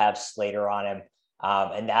 Assume we'll have Slater on him.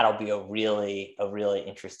 And that'll be a really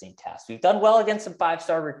interesting test. We've done well against some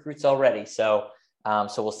 5-star recruits already. So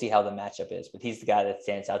we'll see how the matchup is, but he's the guy that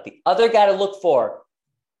stands out. The other guy to look for,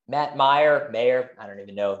 Matt Mayer, I don't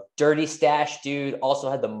even know. Dirty stash dude,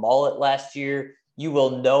 also had the mullet last year. You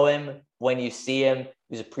will know him when you see him.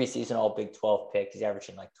 He was a preseason all Big 12 pick. He's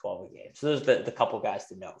averaging like 12 a game. So those are the couple guys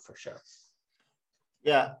to know for sure.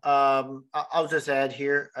 Yeah, I'll just add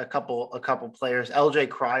here a couple players. LJ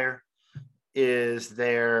Cryer is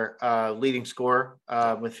their leading scorer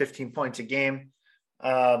with 15 points a game.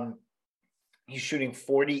 He's shooting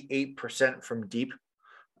 48% from deep.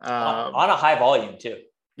 On a high volume too.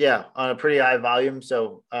 Yeah, on a pretty high volume.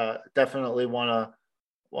 So definitely want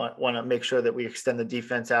to make sure that we extend the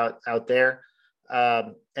defense out there.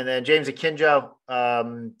 And then James Akinjo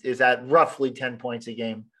is at roughly 10 points a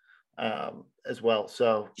game as well.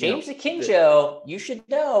 So James Akinjo, you should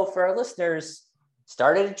know for our listeners,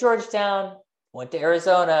 started at Georgetown, went to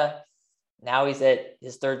Arizona. Now he's at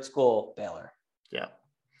his third school, Baylor. Yeah.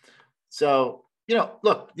 So,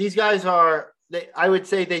 look, these guys I would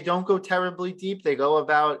say they don't go terribly deep. They go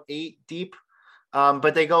about 8 deep,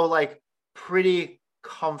 but they go like pretty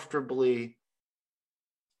comfortably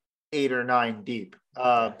 8 or 9 deep.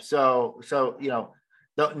 So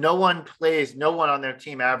no one on their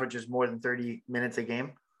team averages more than 30 minutes a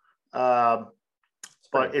game. But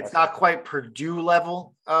it's not quite Purdue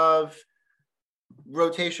level of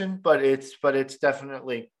rotation, but it's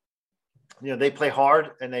definitely, they play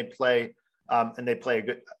hard and they play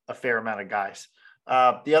a fair amount of guys.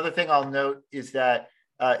 The other thing I'll note is that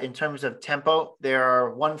in terms of tempo, there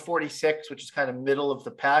are 146, which is kind of middle of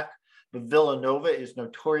the pack, but Villanova is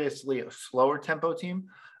notoriously a slower tempo team.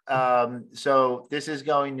 So this is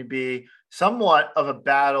going to be somewhat of a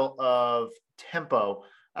battle of tempo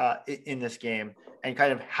in this game and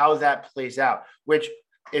kind of how that plays out, which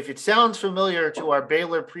if it sounds familiar to our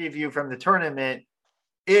Baylor preview from the tournament,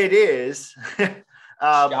 it is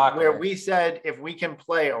where we said, if we can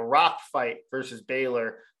play a rock fight versus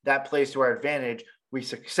Baylor, that plays to our advantage. We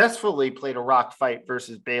successfully played a rock fight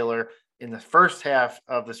versus Baylor in the first half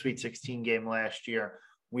of the Sweet 16 game last year.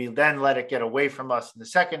 We then let it get away from us in the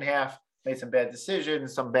second half, made some bad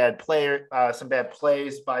decisions, some bad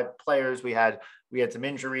plays by players. We had some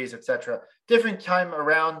injuries, etc. Different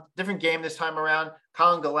game this time around.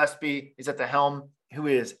 Colin Gillespie is at the helm, who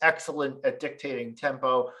is excellent at dictating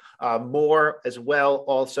tempo. Moore as well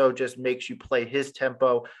also just makes you play his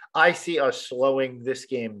tempo. I see us slowing this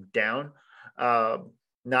game down,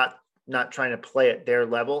 not trying to play at their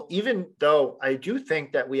level, even though I do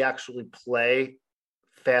think that we actually play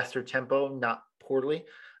faster tempo, not poorly.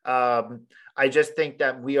 I just think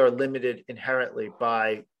that we are limited inherently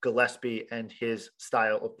by Gillespie and his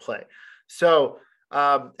style of play. So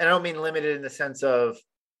And I don't mean limited in the sense of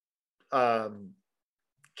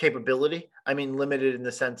capability. I mean limited in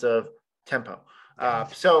the sense of tempo.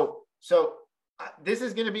 So this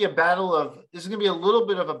is going to be a little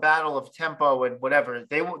bit of a battle of tempo and whatever.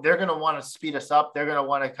 They're going to want to speed us up. They're going to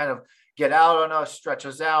want to kind of get out on us, stretch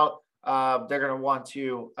us out. They're going to want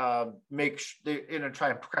to try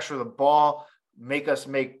and pressure the ball, make us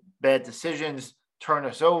make bad decisions, turn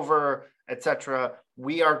us over, etc.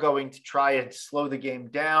 We are going to try and slow the game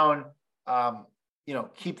down.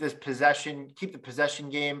 Keep the possession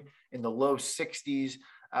game in the low 60s,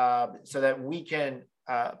 so that we can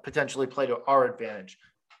potentially play to our advantage.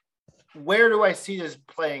 Where do I see this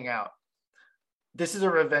playing out? This is a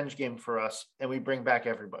revenge game for us, and we bring back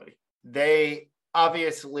everybody. They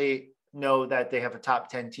obviously know that they have a top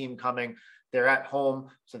 10 team coming. They're at home,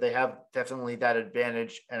 so they have definitely that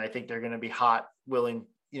advantage, and I think they're going to be hot, willing,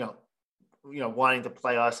 wanting to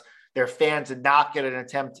play us. Their fans did not get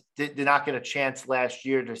a chance last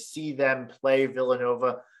year to see them play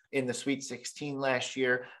Villanova in the Sweet 16 last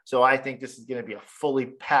year. So I think this is going to be a fully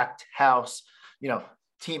packed house.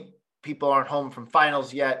 People aren't home from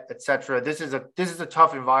finals yet, etc. This is a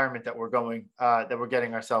tough environment that we're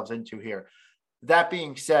getting ourselves into here. That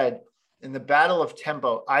being said, in the battle of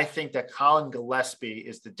tempo, I think that Colin Gillespie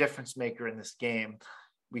is the difference maker in this game.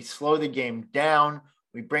 We slow the game down.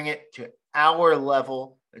 We bring it to our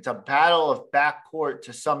level. It's a battle of backcourt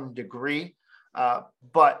to some degree,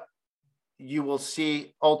 but you will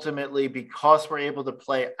see ultimately, because we're able to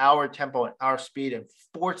play our tempo and our speed and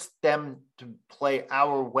force them to play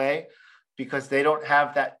our way, because they don't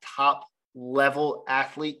have that top level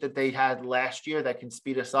athlete that they had last year that can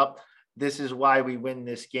speed us up. This is why we win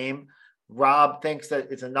this game. Rob thinks that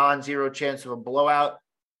it's a non-zero chance of a blowout.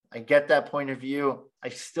 I get that point of view. I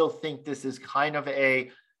still think this is kind of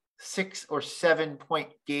a 6 or 7 point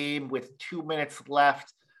game with 2 minutes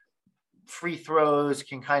left. Free throws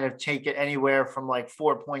can kind of take it anywhere from like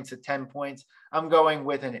 4 points to 10 points. I'm going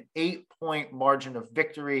with an 8-point margin of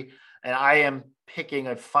victory, and I am picking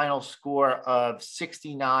a final score of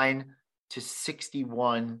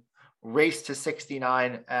 69-61, race to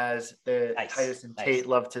 69, as the Titus and Tate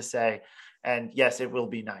love to say. And yes, it will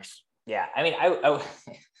be nice. Yeah, I mean, I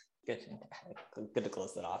good to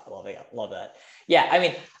close that off. Love that. Yeah, I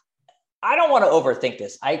mean, I don't want to overthink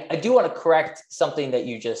this. I do want to correct something that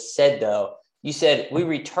you just said, though. You said we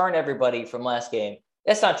return everybody from last game.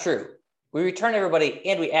 That's not true. We return everybody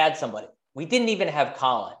and we add somebody. We didn't even have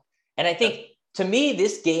Colin. And I think, to me,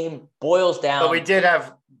 this game boils down. But we did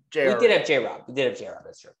have J-Rob. We did have J-Rob.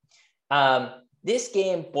 That's true. This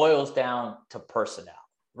game boils down to personnel,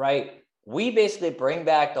 right? We basically bring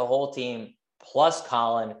back the whole team plus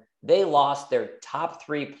Colin. They lost their top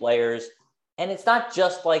 3 players. And it's not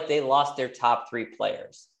just like they lost their top 3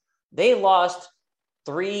 players. They lost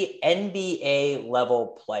 3 NBA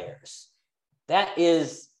level players. That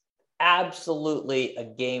is absolutely a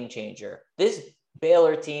game changer. This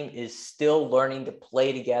Baylor team is still learning to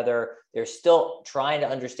play together. They're still trying to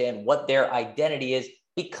understand what their identity is,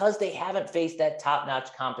 because they haven't faced that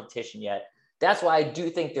top-notch competition yet. That's why I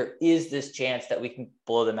do think there is this chance that we can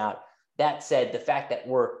blow them out. That said, the fact that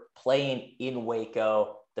we're playing in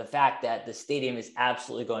Waco, the fact that the stadium is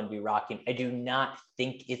absolutely going to be rocking, I do not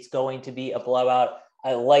think it's going to be a blowout.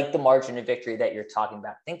 I like the margin of victory that you're talking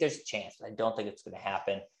about. I think there's a chance, but I don't think it's going to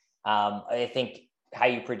happen. I think how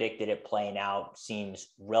you predicted it playing out seems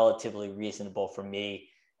relatively reasonable for me.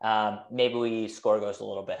 Maybe score goes a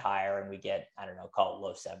little bit higher and we get, I don't know, call it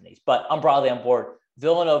low 70s. But I'm broadly on board.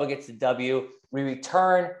 Villanova gets the W. We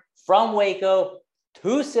return from Waco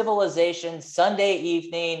to Civilization Sunday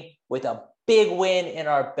evening with a big win in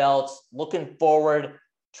our belts. Looking forward,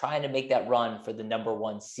 trying to make that run for the number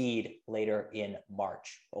 1 seed later in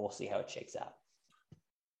March. But we'll see how it shakes out.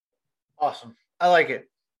 Awesome. I like it.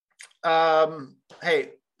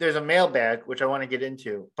 Hey, there's a mailbag, which I want to get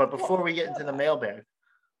into. But before we get into the mailbag,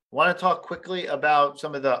 I want to talk quickly about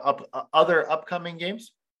some of the other upcoming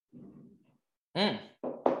games.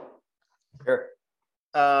 Sure.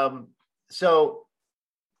 So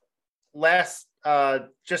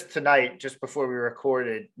just tonight, just before we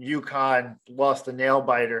recorded, UConn lost a nail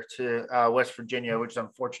biter to West Virginia, which is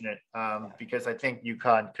unfortunate because I think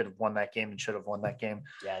UConn could have won that game and should have won that game.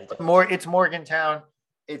 Yeah, it's Morgantown.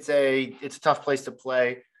 It's a tough place to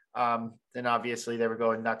play. And obviously they were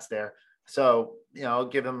going nuts there. So, I'll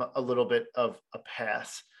give them a little bit of a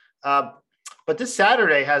pass. But this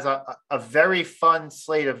Saturday has a very fun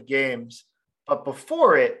slate of games. But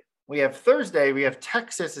before it, we have Thursday. We have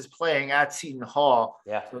Texas is playing at Seton Hall.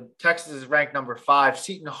 Yeah. So Texas is ranked number 5.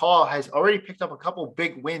 Seton Hall has already picked up a couple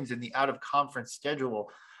big wins in the out-of-conference schedule.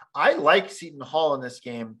 I like Seton Hall in this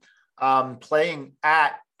game, playing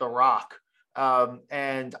at the Rock.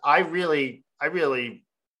 And I really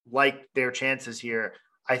like their chances here.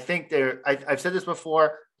 I think I've said this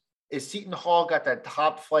before. Is Seton Hall got that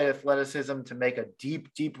top flight athleticism to make a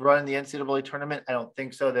deep run in the NCAA tournament? I don't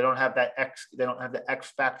think so. They don't have the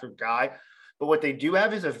X factor guy, but what they do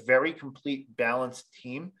have is a very complete, balanced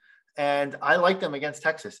team. And I like them against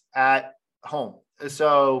Texas at home.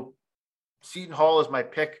 So Seton Hall is my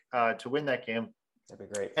pick to win that game. That'd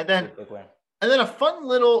be great. And then a fun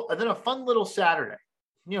little Saturday.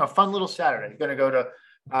 A fun little Saturday. You're going to go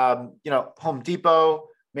to Home Depot,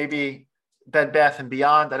 maybe Bed Bath and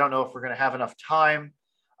Beyond. I don't know if we're going to have enough time,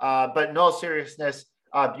 but in all seriousnly,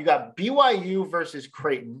 you got BYU versus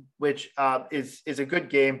Creighton, which is a good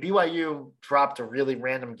game. BYU dropped a really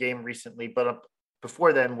random game recently, but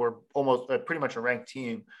before then we're almost pretty much a ranked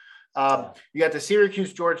team. You got the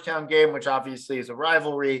Syracuse Georgetown game, which obviously is a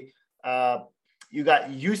rivalry. You got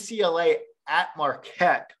UCLA at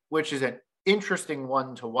Marquette, which is an interesting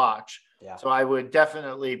one to watch. Yeah. So I would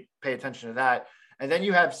definitely pay attention to that. And then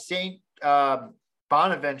you have St.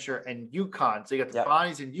 Bonaventure and UConn. So you got the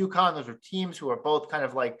Bonnies and UConn. Those are teams who are both kind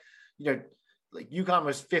of like UConn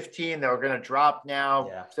was 15. They were going to drop now.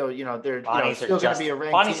 Yeah. So, they're still going to be a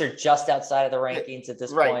ranked Bonnies team. are just outside of the rankings at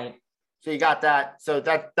this point. So you got that. So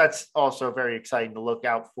that's also very exciting to look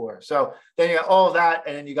out for. So then you got all of that.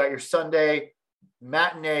 And then you got your Sunday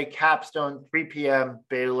matinee capstone, 3 p.m.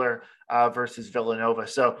 Baylor versus Villanova.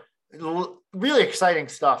 So really exciting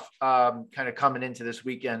stuff kind of coming into this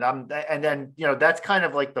weekend. And then, that's kind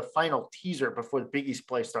of like the final teaser before the Big East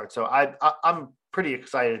play starts. So I'm pretty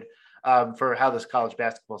excited for how this college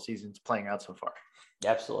basketball season is playing out so far.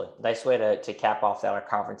 Absolutely. Nice way to cap off that our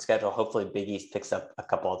conference schedule. Hopefully Big East picks up a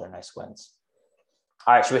couple other nice wins.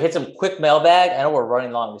 All right. Should we hit some quick mailbag? I know we're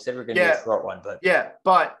running long. We said we are going to do a short one, but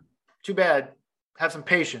too bad. Have some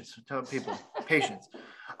patience. Tell people patience.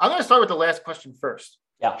 I'm going to start with the last question first.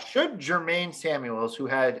 Yeah. Should Jermaine Samuels, who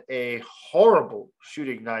had a horrible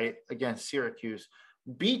shooting night against Syracuse,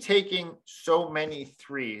 be taking so many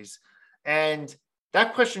threes? And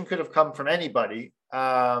that question could have come from anybody.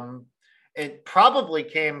 It probably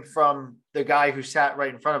came from the guy who sat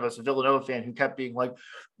right in front of us, a Villanova fan, who kept being like,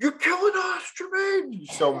 "You're killing us, Jermaine."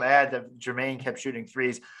 He's so mad that Jermaine kept shooting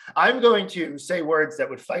threes. I'm going to say words that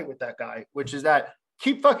would fight with that guy, which is that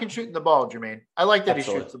keep fucking shooting the ball, Jermaine. I like that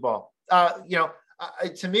Absolutely. He shoots the ball.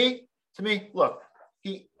 To me, look,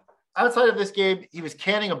 he outside of this game, he was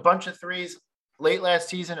canning a bunch of threes late last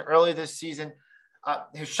season, early this season.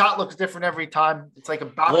 His shot looks different every time. It's like a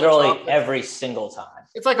box literally of every single time.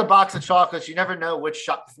 It's like a box of chocolates. You never know which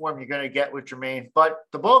shot form you're going to get with Jermaine, but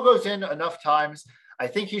the ball goes in enough times. I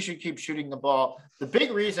think he should keep shooting the ball. The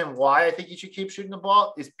big reason why I think he should keep shooting the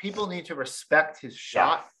ball is people need to respect his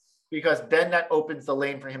shot because then that opens the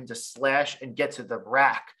lane for him to slash and get to the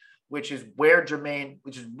rack, which is when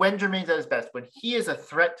Jermaine's at his best, when he is a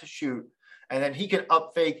threat to shoot. And then he can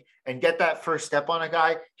up fake and get that first step on a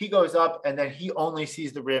guy. He goes up and then he only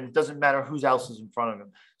sees the rim. Doesn't matter who else is in front of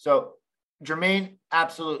him. So Jermaine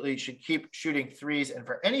absolutely should keep shooting threes. And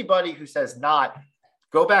for anybody who says not,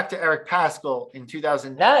 go back to Eric Paschal in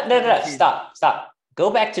 2000. No. Stop. Go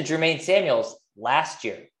back to Jermaine Samuels last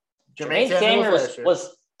year. Jermaine Samuels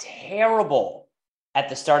was terrible at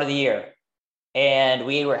the start of the year. And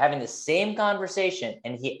we were having the same conversation,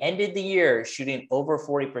 and he ended the year shooting over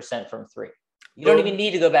 40% from three. You don't even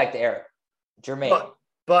need to go back to Eric. Jermaine.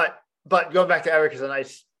 But going back to Eric is a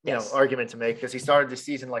nice argument to make because he started the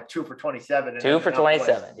season like 2 for 27. 2 for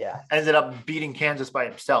 27, yeah. Ended up beating Kansas by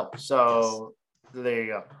himself. So there you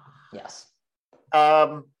go. Yes.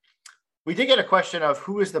 We did get a question of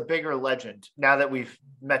who is the bigger legend now that we've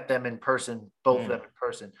met them in person, both of them in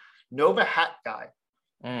person. Nova Hat Guy.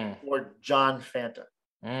 Or John Fanta.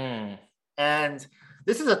 And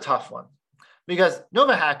this is a tough one because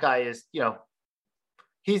Nova Hat Guy is,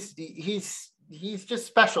 he's just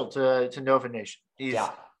special to Nova Nation.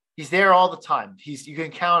 He's there all the time. You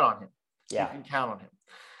can count on him. Yeah. You can count on him.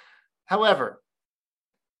 However,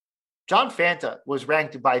 John Fanta was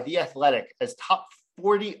ranked by The Athletic as top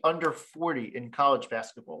 40 under 40 in college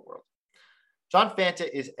basketball world. John Fanta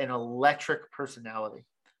is an electric personality.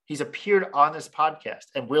 He's appeared on this podcast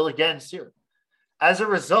and will again soon. As a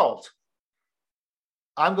result,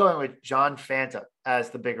 I'm going with John Fanta as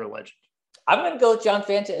the bigger legend. I'm going to go with John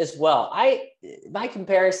Fanta as well. My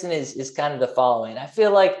comparison is kind of the following. I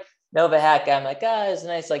feel like Nova Hat Guy, I'm like, it's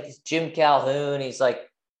nice. Like he's Jim Calhoun. He's like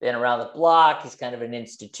been around the block. He's kind of an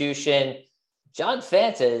institution. John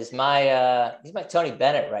Fanta is he's my Tony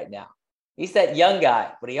Bennett right now. He's that young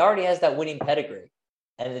guy, but he already has that winning pedigree.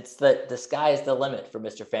 And it's the sky is the limit for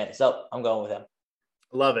Mr. Fanta. So I'm going with him.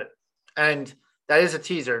 Love it. And that is a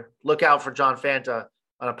teaser. Look out for John Fanta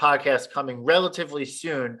on a podcast coming relatively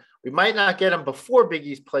soon. We might not get him before Big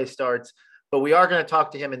East play starts, but we are going to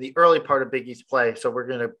talk to him in the early part of Big East play. So we're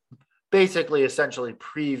going to basically essentially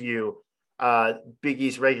preview Big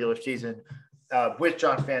East regular season with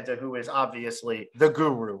John Fanta, who is obviously the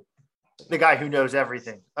guru, the guy who knows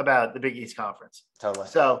everything about the Big East Conference. Totally.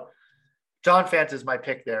 So John Fanta is my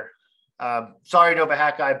pick there. Sorry, Nova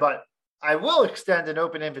Hat Guy, but I will extend an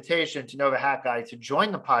open invitation to Nova Hat Guy to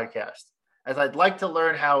join the podcast, as I'd like to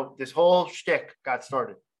learn how this whole shtick got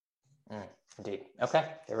started. Indeed. Okay,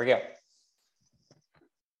 there we go.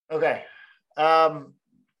 Okay.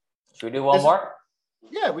 Should we do one more?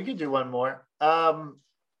 Yeah, we could do one more. I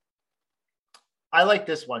like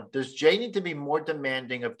this one. Does Jay need to be more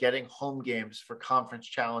demanding of getting home games for conference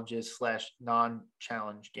challenges /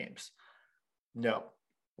 non-challenge games? No.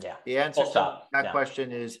 Yeah. The answer to that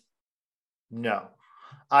question is no.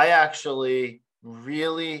 I actually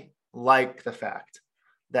really like the fact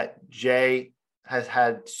that Jay has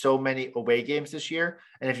had so many away games this year.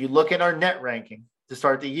 And if you look at our net ranking to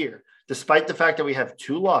start the year, despite the fact that we have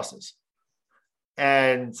 2 losses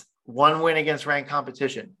and 1 win against ranked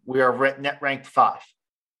competition, we are net ranked 5.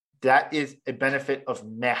 That is a benefit of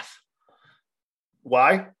math.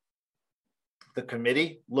 Why? The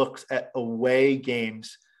committee looks at away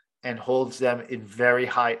games and holds them in very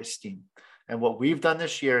high esteem. And what we've done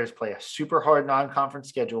this year is play a super hard non-conference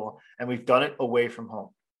schedule, and we've done it away from home.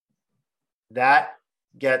 That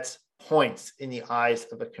gets points in the eyes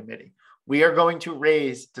of the committee. We are going to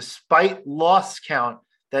raise, despite loss count,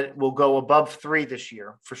 that it will go above 3 this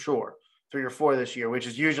year, for sure, 3 or 4 this year, which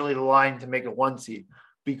is usually the line to make a 1 seed.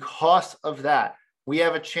 Because of that, we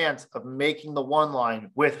have a chance of making the 1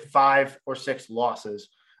 line with 5 or 6 losses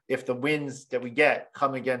if the wins that we get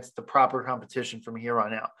come against the proper competition from here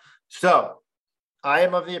on out. So I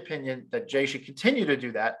am of the opinion that Jay should continue to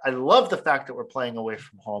do that. I love the fact that we're playing away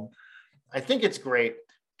from home. I think it's great.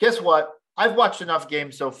 Guess what? I've watched enough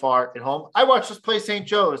games so far at home. I watched us play St.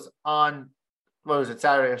 Joe's on,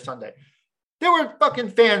 Saturday or Sunday. There were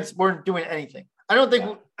fucking fans weren't doing anything. I don't think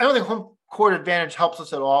home court advantage helps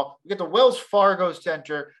us at all. We get the Wells Fargo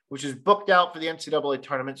Center, which is booked out for the NCAA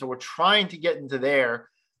tournament. So we're trying to get into there.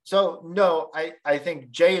 So no, I think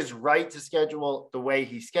Jay is right to schedule the way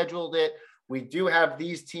he scheduled it. We do have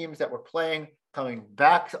these teams that we're playing coming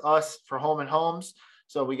back to us for home and homes.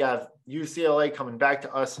 So we got UCLA coming back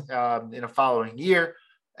to us in a following year,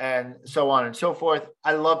 and so on and so forth.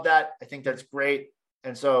 I love that. I think that's great.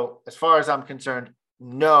 And so as far as I'm concerned,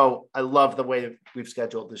 no, I love the way that we've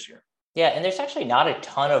scheduled this year. Yeah, and there's actually not a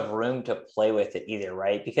ton of room to play with it either,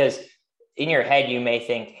 right? Because in your head, you may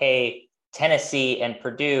think, hey, Tennessee and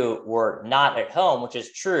Purdue were not at home, which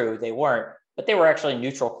is true. They weren't, but they were actually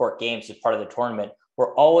neutral court games as part of the tournament.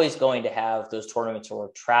 We're always going to have those tournaments where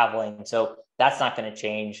we're traveling. So that's not going to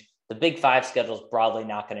change. The Big 5 schedule is broadly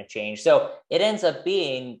not going to change. So it ends up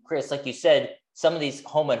being, Chris, like you said, some of these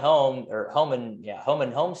home and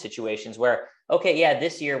home situations where, okay, yeah,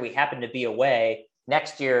 this year we happen to be away.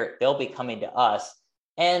 Next year, they'll be coming to us.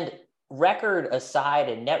 And record aside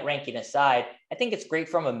and net ranking aside, I think it's great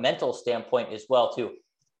from a mental standpoint as well, too.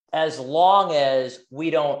 As long as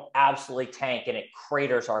we don't absolutely tank and it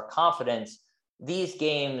craters our confidence, these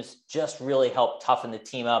games just really help toughen the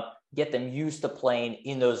team up, get them used to playing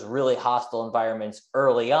in those really hostile environments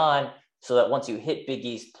early on, so that once you hit Big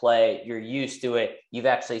East play, you're used to it. You've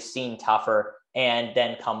actually seen tougher. And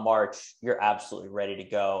then come March, you're absolutely ready to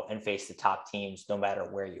go and face the top teams no matter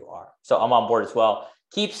where you are. So I'm on board as well.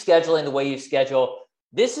 Keep scheduling the way you schedule.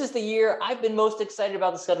 This is the year I've been most excited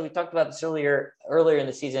about the schedule. We talked about this earlier in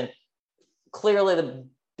the season. Clearly the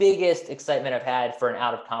biggest excitement I've had for an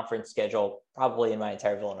out-of-conference schedule, probably in my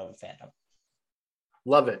entire Villanova fandom.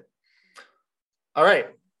 Love it. All right.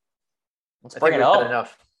 Let's bring it home. I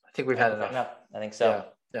think we've had enough. I think so.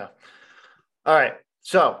 Yeah. All right.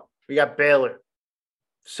 So we got Baylor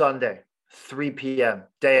Sunday, 3 p.m.,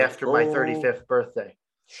 day after my 35th birthday.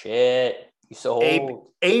 Shit. You so old.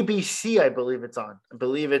 ABC, I believe it's on. I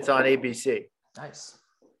believe it's on ABC. Nice.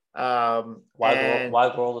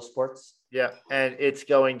 Wild World of Sports. Yeah. And it's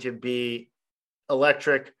going to be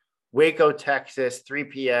electric. Waco, Texas, 3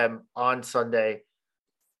 p.m. on Sunday.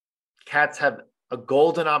 Cats have a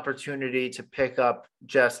golden opportunity to pick up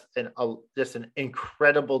just an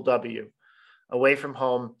incredible W away from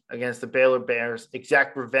home against the Baylor Bears.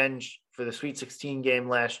 Exact revenge for the Sweet 16 game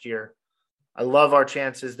last year. I love our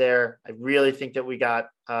chances there. I really think that we got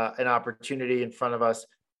an opportunity in front of us.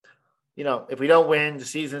 if we don't win, the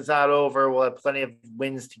season's not over. We'll have plenty of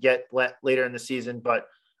wins to get later in the season, but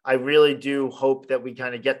I really do hope that we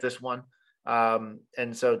kind of get this one.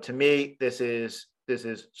 And so to me, this is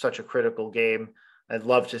such a critical game. I'd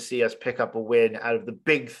love to see us pick up a win out of the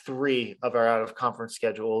big three of our out of conference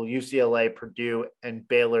schedule: UCLA, Purdue, and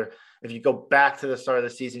Baylor. If you go back to the start of the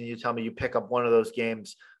season, you tell me you pick up one of those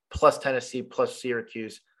games plus Tennessee, plus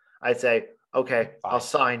Syracuse, I'd say, okay, I'll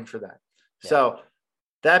sign for that. Yeah. So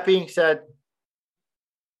that being said,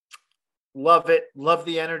 love it. Love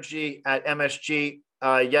the energy at MSG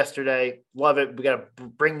yesterday. Love it. We got to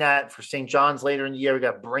bring that for St. John's later in the year. We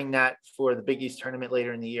got to bring that for the Big East tournament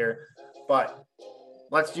later in the year. But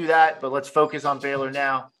let's do that. But let's focus on Baylor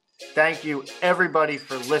now. Thank you, everybody,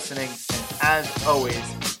 for listening. And as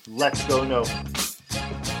always, let's go Nova.